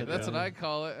Scientology Yeah, Day. That's what yeah. I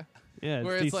call it. Yeah,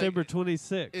 where it's it's like- December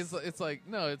 26th. It's like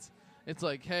no, it's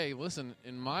like hey, listen,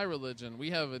 in my religion, we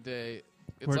have a day.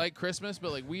 It's We're- like Christmas,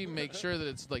 but like we make sure that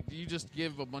it's like you just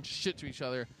give a bunch of shit to each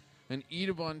other, and eat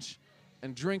a bunch,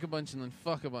 and drink a bunch, and then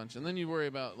fuck a bunch, and then you worry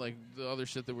about like the other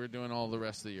shit that we're doing all the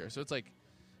rest of the year. So it's like,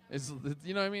 it's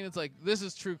you know what I mean? It's like this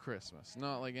is true Christmas,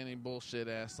 not like any bullshit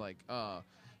ass like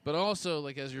But also,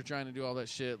 like, as you're trying to do all that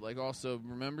shit, like, also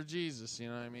remember Jesus. You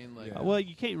know what I mean? Like, Yeah. Well,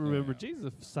 you can't remember Jesus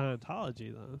of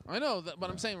Scientology though. I know, that, but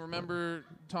I'm saying remember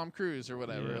Tom Cruise or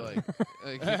whatever. Yeah.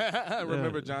 Like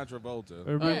Remember John Travolta.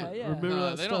 Remember, yeah. remember no,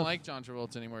 that they stuff? don't like John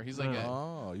Travolta anymore. He's like,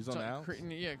 No. Oh, he's on the outs?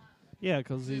 yeah, Yeah,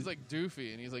 because he's like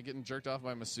doofy, and he's like getting jerked off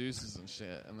by masseuses and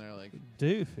shit. And they're like,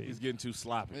 doofy. He's getting too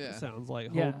sloppy. yeah. Sounds like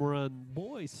Yeah. home run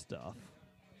boy stuff.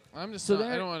 I'm just, So not, I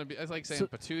there- don't want to be. I like saying so-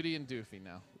 patootie and doofy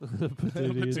now.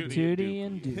 Patootie. Judy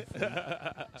and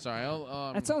Doofy. Sorry,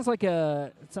 I'll. That sounds like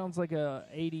a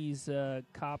 80s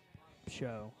cop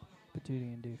show.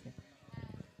 Patootie and Doofy.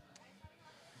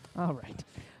 All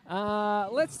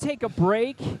right. Let's take a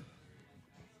break,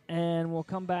 and we'll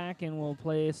come back and we'll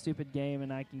play a stupid game,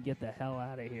 and I can get the hell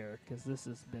out of here because this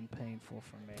has been painful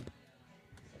for me.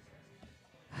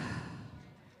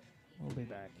 We'll be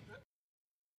back.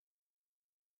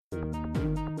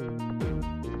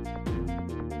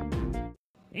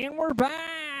 And we're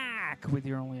back with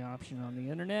your only option on the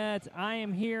internet. I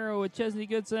am here with Chesney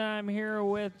Goodson. I'm here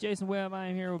with Jason Webb. I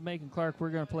am here with Macon Clark.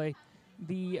 We're going to play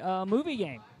the movie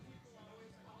game.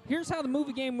 Here's how the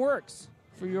movie game works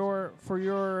for your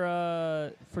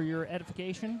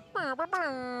edification.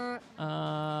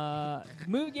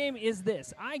 Movie game is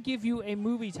this: I give you a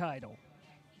movie title.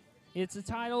 It's a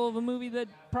title of a movie that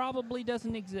probably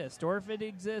doesn't exist, or if it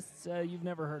exists, you've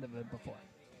never heard of it before.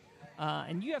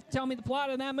 And you have to tell me the plot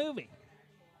of that movie,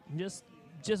 just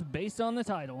based on the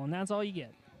title, and that's all you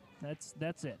get. That's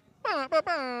it.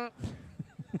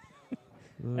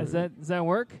 Does that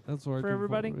work? That's working for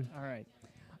everybody. me. All right.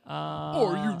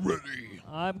 Are you ready?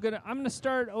 I'm gonna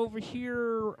start over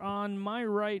here on my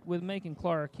right with Macon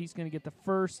Clark. He's gonna get the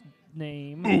first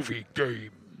name. Movie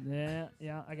game. Yeah.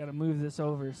 I gotta move this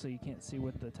over so you can't see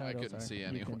what the titles are. couldn't see You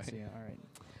anyway. couldn't see it. All right.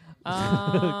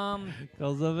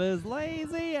 Because of his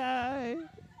lazy eye.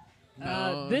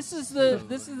 No, This is the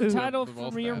title They're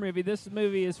both from your bad. movie. This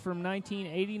movie is from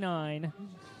 1989.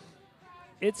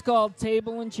 It's called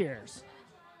Table and Chairs.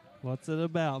 What's it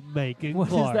about? Macon What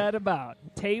is Clark. that about?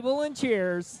 Table and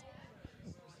Chairs.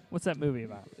 What's that movie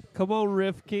about? Come on,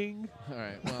 Riff King. All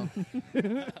right.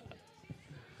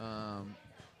 Well,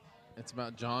 it's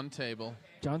about John Table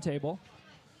John Table.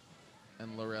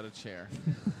 and Loretta Chair.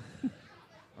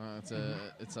 It's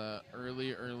a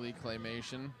early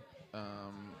claymation,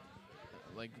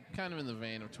 like kind of in the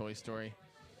vein of Toy Story.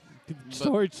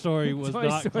 Toy Story was Toy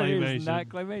not Story claymation. is not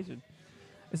claymation.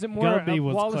 Is it more Gumby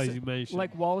was Wallace, claymation.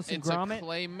 like Wallace and It's a Gromit?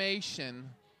 claymation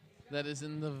that is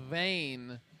in the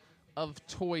vein of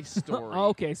Toy Story.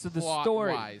 Okay, so the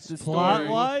story. Plot-wise. The Plot story.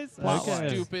 wise?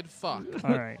 Plot-wise. Stupid fuck.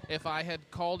 All right. If I had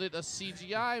called it a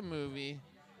CGI movie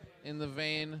in the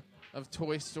vein of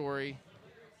Toy Story,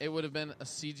 it would have been a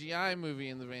CGI movie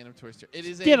in the vein of Toy Story. It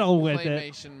is Get a on with it.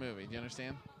 claymation movie. Do you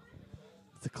understand?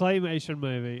 It's a claymation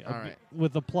movie All right.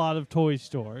 with the plot of Toy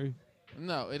Story.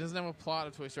 No, it doesn't have a plot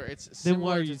of Toy Story. It's Then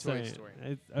what similar are to you Toy saying? Story.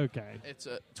 It's, okay. It's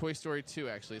a Toy Story 2,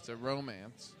 actually. It's a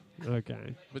romance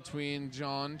Okay. between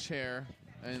John Chair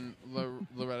and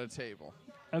Loretta Table.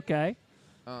 Okay.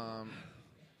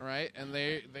 Right? And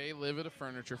they live at a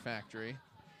furniture factory.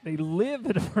 They live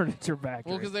at a furniture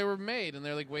factory. Well, because they were made and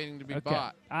they're like waiting to be okay.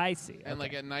 bought. I see. And okay.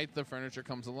 like at night, the furniture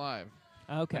comes alive.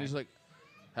 Okay. And he's like,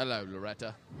 "Hello,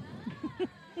 Loretta.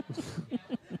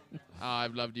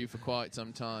 I've loved you for quite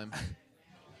some time."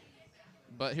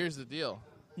 But here's the deal.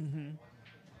 Mm-hmm.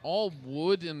 All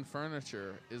wooden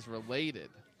furniture is related.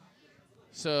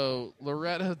 So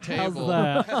Loretta How's Table.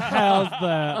 that? How's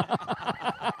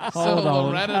that? So Hold on.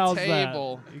 Loretta How's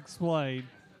Table. that? Explain.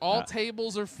 All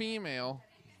tables are female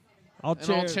All and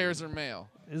all chairs are male.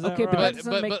 Is that Okay, but right? that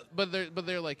doesn't make- But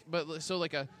they're like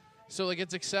so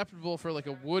it's acceptable for like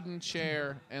a wooden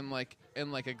chair and like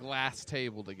a glass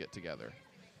table to get together.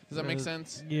 Does that make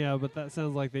sense? Yeah, but that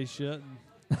sounds like they shouldn't.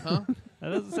 Huh? That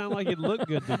doesn't sound like it'd look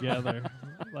good together.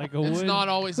 Like a It's wood. not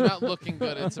always about looking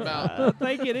good. It's about. I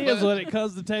think it is But- when it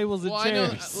comes to tables and Well, I know.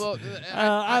 chairs. Well,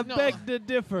 I no, beg to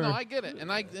differ. No, I get it,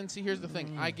 and see, here's the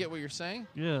thing. I get what you're saying,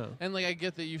 yeah. and like I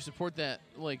get that you support that,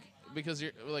 like because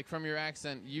you're like from your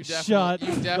accent, you Shut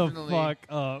definitely the fuck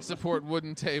up. support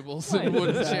wooden tables Why and is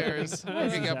wooden this chairs happening? Why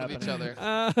is hooking this up with each happening?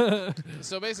 other.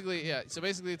 So basically, it's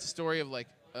a story of like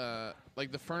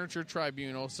the Furniture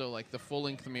Tribunal, so like the full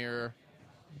length mirror,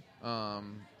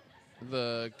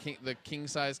 the king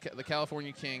size, the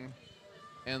California King,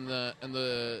 and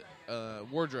the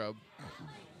wardrobe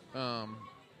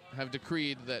have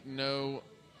decreed that no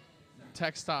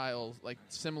textiles, like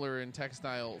similar in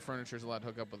textile furniture, is allowed to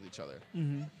hook up with each other.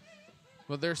 Mm-hmm.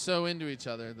 But they're so into each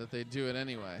other that they do it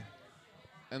anyway.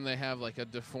 And they have like a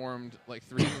deformed, like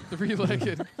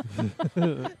three-legged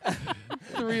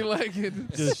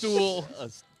Just stool.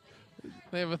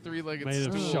 They have a three-legged Made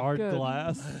of stool, shard good.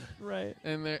 glass. Right.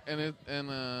 and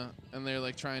they're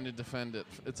like trying to defend it.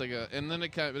 It's like and then it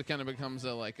kind of becomes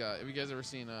a like. Have you guys ever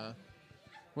seen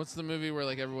what's the movie where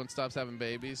like everyone stops having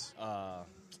babies?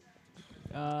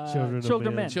 Children of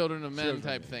Children Men. Men. Children of Men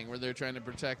type thing, where they're trying to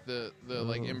protect the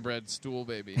like inbred stool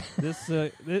baby. This,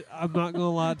 I'm not gonna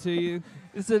lie to you.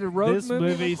 Is it a road This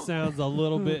movie sounds a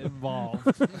little bit involved.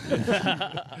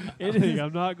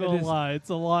 I'm not gonna lie. It's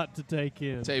a lot to take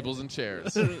in. Tables and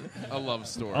chairs, a love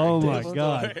story. Oh my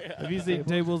god! Have you seen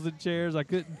Tables and Chairs? I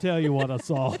couldn't tell you what I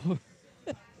saw.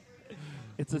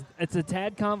 It's a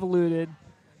tad convoluted.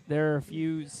 There are a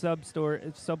few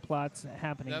subplots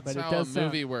happening, That's but it how does a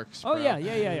movie works. Oh bro.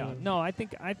 yeah. No, I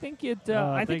think it think it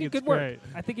it's could great. work.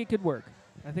 I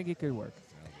think it could work.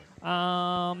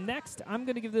 Next, I'm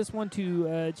going to give this one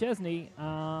to Chesney.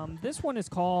 This one is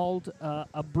called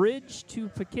A Bridge to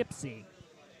Poughkeepsie.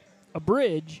 a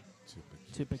bridge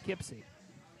to Poughkeepsie.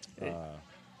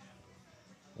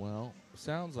 Well,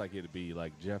 sounds like it'd be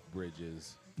like Jeff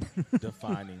Bridges'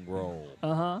 defining role.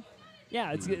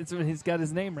 Yeah, it's he's got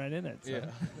his name right in it. So.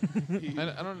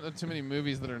 Yeah. I don't know too many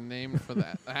movies that are named for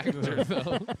that actor,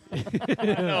 though. I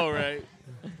know, right?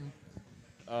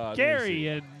 Carrie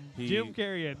and Jim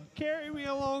Carrey and Carry Me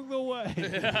Along the Way.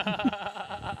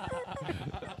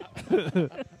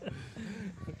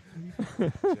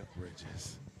 Jeff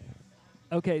Bridges.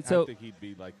 Okay, so I think he'd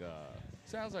be like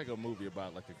sounds like a movie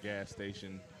about like a gas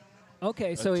station.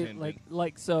 okay, so he,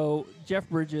 attendant. so Jeff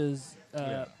Bridges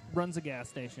Yeah. runs a gas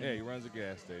station. Yeah, he runs a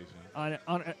gas station. on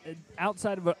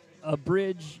outside of a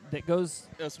bridge that goes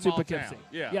A to small Poughkeepsie. town.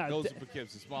 Yeah, goes to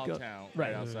Poughkeepsie, small town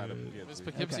right. outside of Is Poughkeepsie.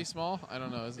 Poughkeepsie Okay. small? I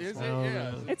don't know. Is it Is it? small?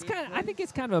 Yeah. It's kind of. I think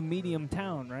it's kind of a medium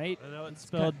town, right? I know it's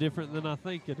spelled different than I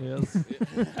think it is.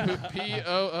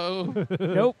 P-O-O.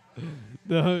 Nope.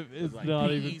 No, it's Like not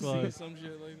PEC, even close. some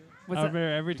shit like that. What's I that?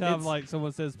 remember every time It's- like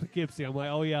someone says Poughkeepsie, I'm like,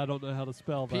 oh yeah, I don't know how to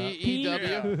spell that.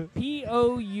 P-E-W. Poughkeepsie.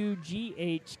 Oh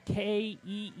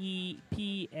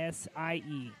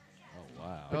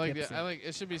wow. I like Poughkeepsie. I like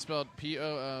it should be spelled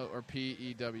P-O-O or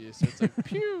P-E-W. So it's like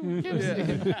Poughkeepsie.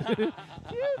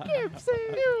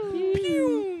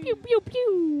 Pew pew pew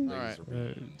pew. All right.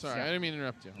 Sorry, I didn't mean to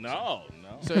interrupt you. No.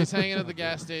 So he's hanging at the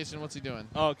gas station. What's he doing?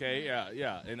 Okay,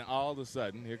 yeah. And all of a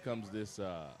sudden, here comes this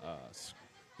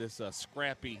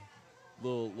scrappy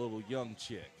little young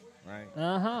chick, right?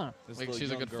 This Like little she's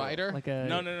a young good girl. fighter? Like a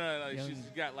No. young- She's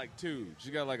got like two.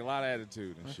 She's got like a lot of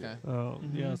attitude and Okay. shit. Oh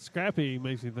yeah, Scrappy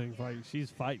makes me think like she's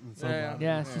fighting somebody.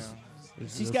 Yeah,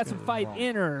 she's got some fight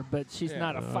in her, but she's Yeah.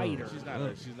 not a fighter. She's not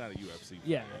a UFC.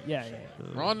 Yeah.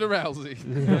 Ronda Rousey.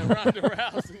 Ronda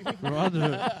Rousey.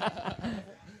 Ronda.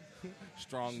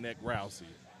 Strong neck Rousey.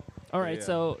 All right, Yeah.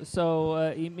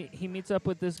 so he meets up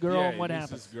with this girl, Yeah, and what he meets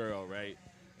happens? This girl, right?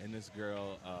 And this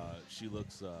girl, she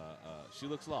looks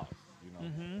lost, you know.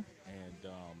 Mhm. And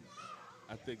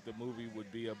I think the movie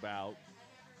would be about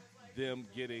them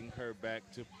getting her back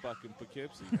to fucking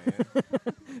Poughkeepsie,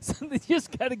 man. So they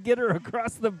just got to get her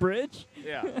across the bridge.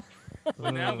 Yeah.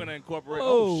 But now I'm gonna incorporate.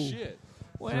 Whoa. Oh shit.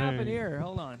 What Dang. happened here?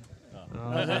 Hold on.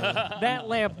 Oh, That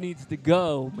lamp needs to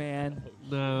go, man.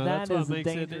 no, That that's what is a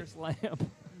makes dangerous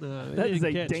lamp. No, it that is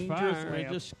didn't a catch dangerous fire. It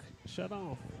lamp. just shut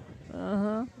off.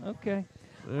 Okay.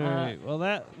 All right. Well,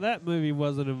 that movie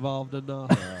wasn't involved enough.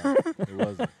 It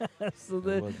wasn't. So It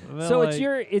the wasn't. Well, so like,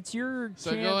 it's your So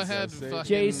chance, go ahead, Jason, fucking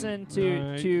Jason, to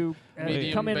Alright. to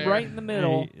Medium come in bear. right in the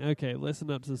middle. Hey, okay,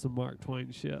 listen up to some Mark Twain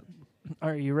shit.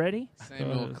 Are you ready?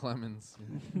 Samuel Clemens.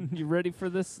 You ready for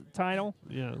this title?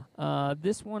 Yeah.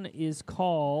 This one is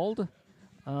called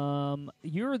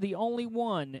 "You're the Only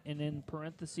One," and in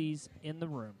parentheses, in the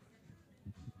room.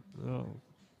 Oh.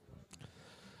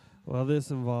 Well, this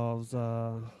involves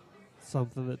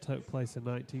something that took place in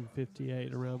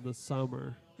 1958 around the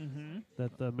summer Mm-hmm.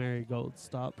 that the marigolds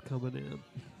stopped coming in.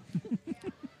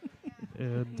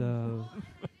 And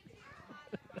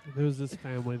there was this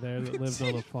family there that lived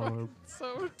on a farm.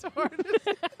 So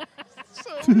retarded.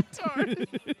 So retarded.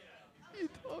 You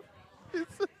don't.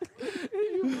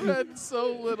 You've read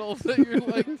so little that you're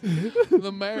like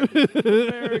the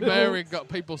marigold.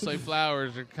 People say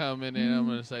flowers are coming in. I'm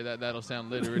gonna say that'll sound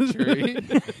literature.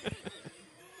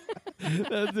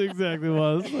 That's exactly what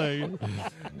I was saying.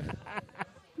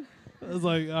 I was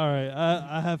like, all right,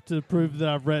 I have to prove that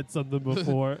I've read something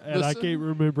before, and I can't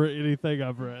remember anything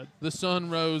I've read. The sun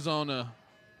rose on a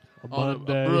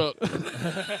Monday. brook.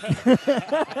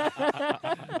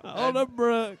 On a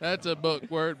brook. That's a book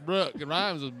word. Brook. It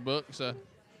rhymes with book. So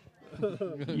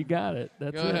You got it.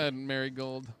 That's go it. ahead,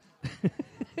 Marigold.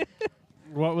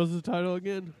 What was the title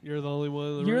again? You're the only one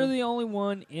in the You're room? the only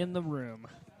one in the room.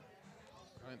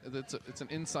 It's an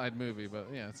inside movie, but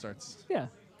yeah, it starts. Yeah.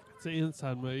 It's an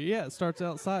inside movie. Yeah, it starts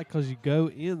outside because you go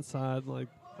inside. Like,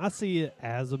 I see it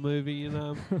as a movie, you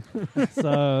know.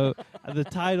 So the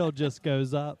title just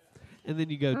goes up, and then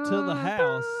you go to the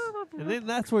house, and then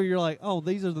that's where you're like, oh,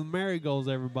 these are the marigolds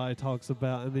everybody talks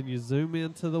about. And then you zoom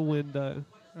into the window,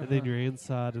 and then you're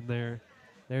inside, and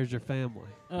there's your family.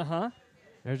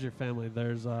 There's your family.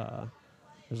 There's a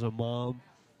mom,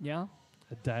 Yeah.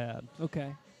 a dad,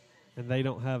 Okay. and they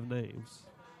don't have names.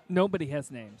 Nobody has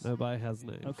names. Nobody has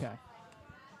names. Okay.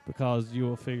 Because you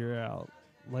will figure out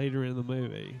later in the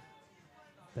movie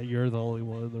that you're the only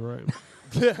one in the room.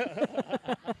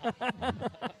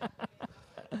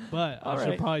 But All I should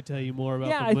right. probably tell you more about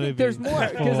Yeah, the I movie. think there's more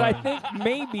because I before. think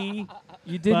maybe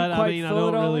you didn't But quite I mean, I fill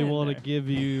it don't all really in want to there. give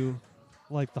you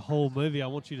like the whole movie. I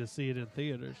want you to see it in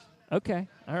theaters. Okay.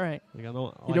 All right. Like I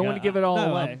don't. You don't want to give it all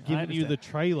no, away. I'm I giving you the understand.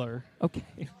 trailer. Okay.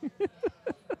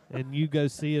 and you go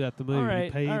see it at the movie. All right,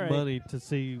 you pay all right. money to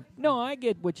see. No, I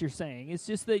get what you're saying. It's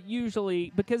just that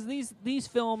usually, because these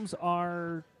films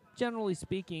are, generally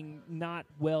speaking, not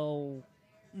well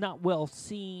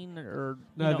seen or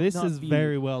No, this not is viewed.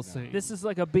 very well seen. This is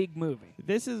like a big movie.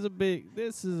 This is a big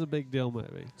deal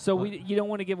movie. So you don't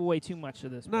want to give away too much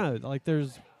of this. No, like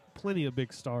there's plenty of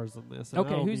big stars in this. And Okay,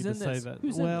 I don't who's need in to this? say that.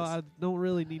 Who's in well, this? I don't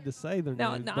really need to say their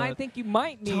Now, names. I but think you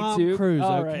might need Tom to. Cruise,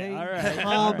 all okay? right, all right, Tom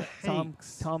all right.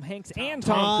 Hanks. Tom Hanks and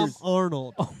Tom Tom Cruise.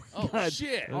 Arnold. Oh my Oh, God!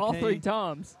 shit. All Okay. three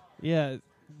Toms. Yeah,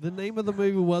 the name of the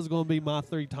movie was going to be My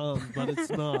Three Toms, but it's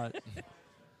not.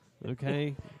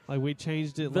 Okay, like we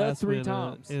changed it The last Three minute,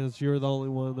 Toms. and it's You're the Only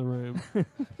One in the Room.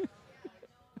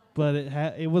 But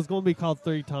it was going to be called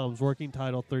Three Toms. Working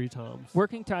title Three Toms.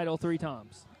 Working title, Three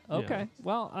Toms. Okay. Yeah.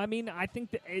 Well, I mean, I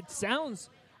think that it sounds.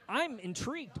 I'm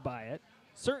intrigued by it.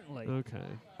 Certainly. Okay.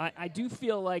 I do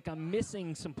feel like I'm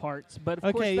missing some parts, but of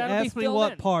course Okay, that'll be ask me filled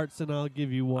what in. parts, and I'll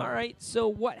give you one. All right. So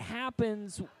what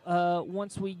happens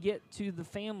once we get to the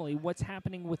family? What's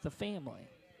happening with the family?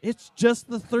 It's just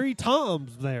the three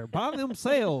Toms there by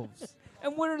themselves.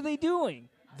 And what are they doing?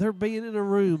 They're being in a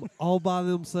room all by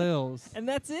themselves. And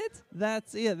that's it?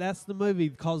 That's it. That's the movie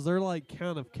because they're like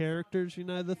kind of characters,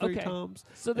 the three Okay. Toms.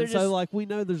 So they're And just so like we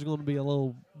know there's going to be a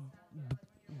little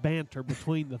banter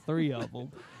between the three of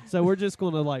them. So we're just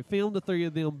going to like film the three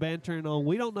of them bantering on.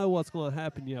 We don't know what's going to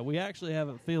happen yet. We actually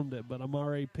haven't filmed it, but I'm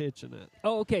already pitching it.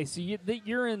 Oh, okay. So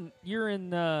you're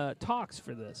in talks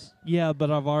for this. Yeah,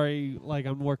 but I've already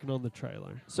I'm working on the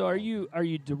trailer. So are you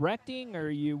directing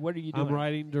or what are you doing? I'm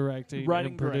writing, directing,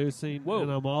 Writing, and directing. producing, Whoa.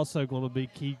 and I'm also going to be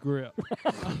key grip.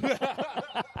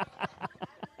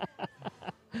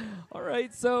 All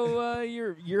right. So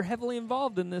you're heavily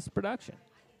involved in this production.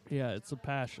 Yeah, it's a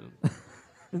passion.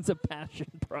 It's a passion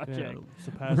project. Yeah, it's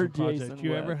a for passion project. Jason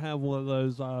You Webb. ever have one of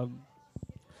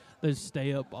those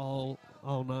stay up all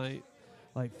night,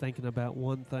 like thinking about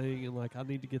one thing and like I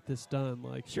need to get this done.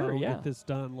 Like if I Sure, don't yeah. get this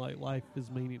done, like life is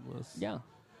meaningless. Yeah.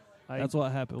 That's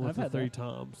what happened with I've the had three that.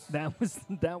 Toms.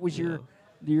 That was Yeah.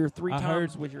 your three I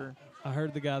Toms heard- was your. I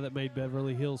heard the guy that made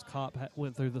Beverly Hills Cop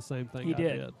went through the same thing. He I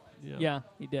did. Yeah. Yeah,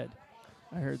 he did.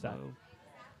 I heard that. So,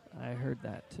 I heard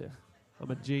that too. I'm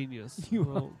a genius. You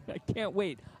Well, I can't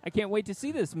wait. I can't wait to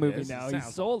see this movie Yes, it now. He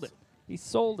sounds sold awesome. it. He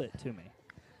sold it to me.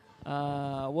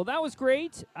 Well, that was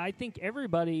great. I think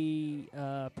everybody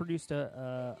produced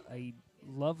a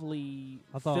lovely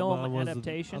I thought film mine was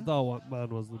adaptation. I thought mine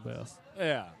was the best.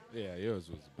 Yeah, yours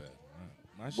was the best.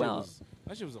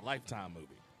 My shit was a Lifetime movie.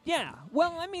 Yeah.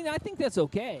 Well, I mean, I think that's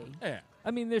okay. Yeah.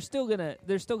 I mean, they're still gonna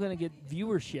get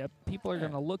viewership. People are Yeah.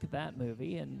 gonna look at that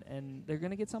movie and they're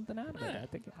gonna get something out of it. Yeah. I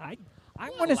think I Well,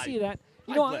 want to life- see that.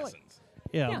 You Life know, I like, lessons.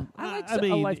 yeah, I like I a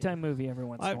mean, Lifetime movie every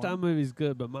once in a Lifetime while. movie's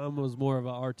good, but mine was more of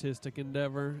an artistic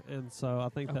endeavor, and so I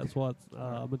think that's what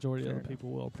a majority Fair of the enough.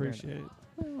 people will Fair enough. appreciate.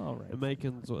 Well, all right. And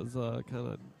Macon's was kind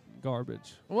of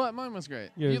garbage. What? Mine was great.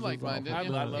 Yours You liked was mine, awful.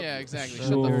 didn't you? I love yeah, yours. exactly. Sure.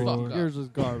 Shut the fuck up. Yours was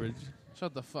garbage.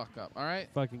 Shut the fuck up. All right.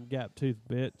 Fucking gap tooth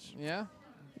bitch. Yeah.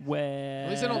 Well, At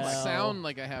least I don't sound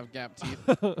like I have gap teeth.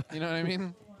 You know what I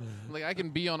mean? Like I can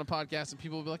be on a podcast and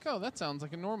people will be like, "Oh, that sounds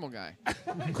like a normal guy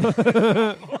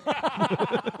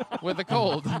with a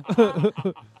cold."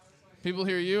 People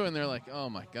hear you and they're like, "Oh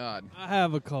my god." I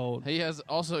have a cold. He has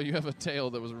also. You have a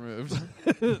tail that was removed.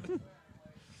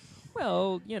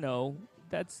 Well,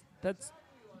 that's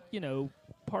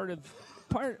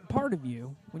part of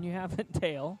you when you have a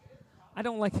tail. I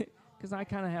don't like it because I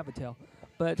kind of have a tail,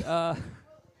 but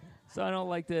so I don't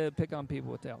like to pick on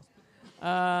people with tails.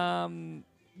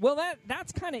 Well,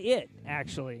 that's kind of it.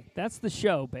 Actually, that's the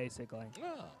show basically.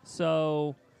 Oh,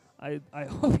 So I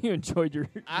hope you enjoyed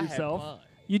I yourself. had fun.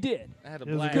 You did. I had a It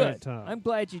was a blast. great Good. time. I'm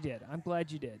glad you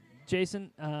did.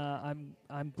 Jason,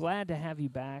 I'm glad to have you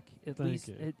back. At Thank least,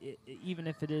 you. even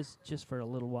if it is just for a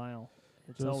little while,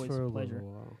 it's Just always for a a pleasure.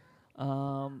 little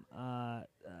while.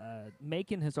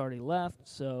 Macon has already left,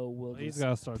 so we'll He's just got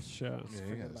to start the show. Yeah, you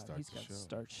forget gotta about it. start He's the got to show.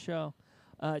 start the show.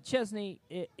 Chesney,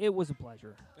 it was a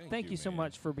pleasure. Thank you you, so man.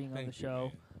 much for being on the Thank you,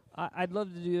 show. man. I'd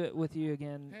love to do it with you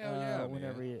again Hell yeah,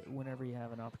 whenever man. whenever you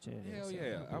have an opportunity. Hell So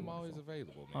yeah, that'd be I'm always wonderful.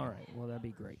 available, man. All right, well that'd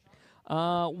be great.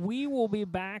 We will be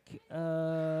back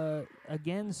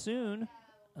again soon,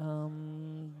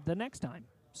 the next time.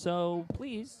 So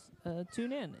please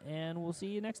tune in, and we'll see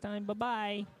you next time. Bye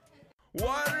bye.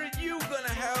 What are you gonna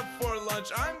have for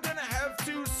lunch? I'm gonna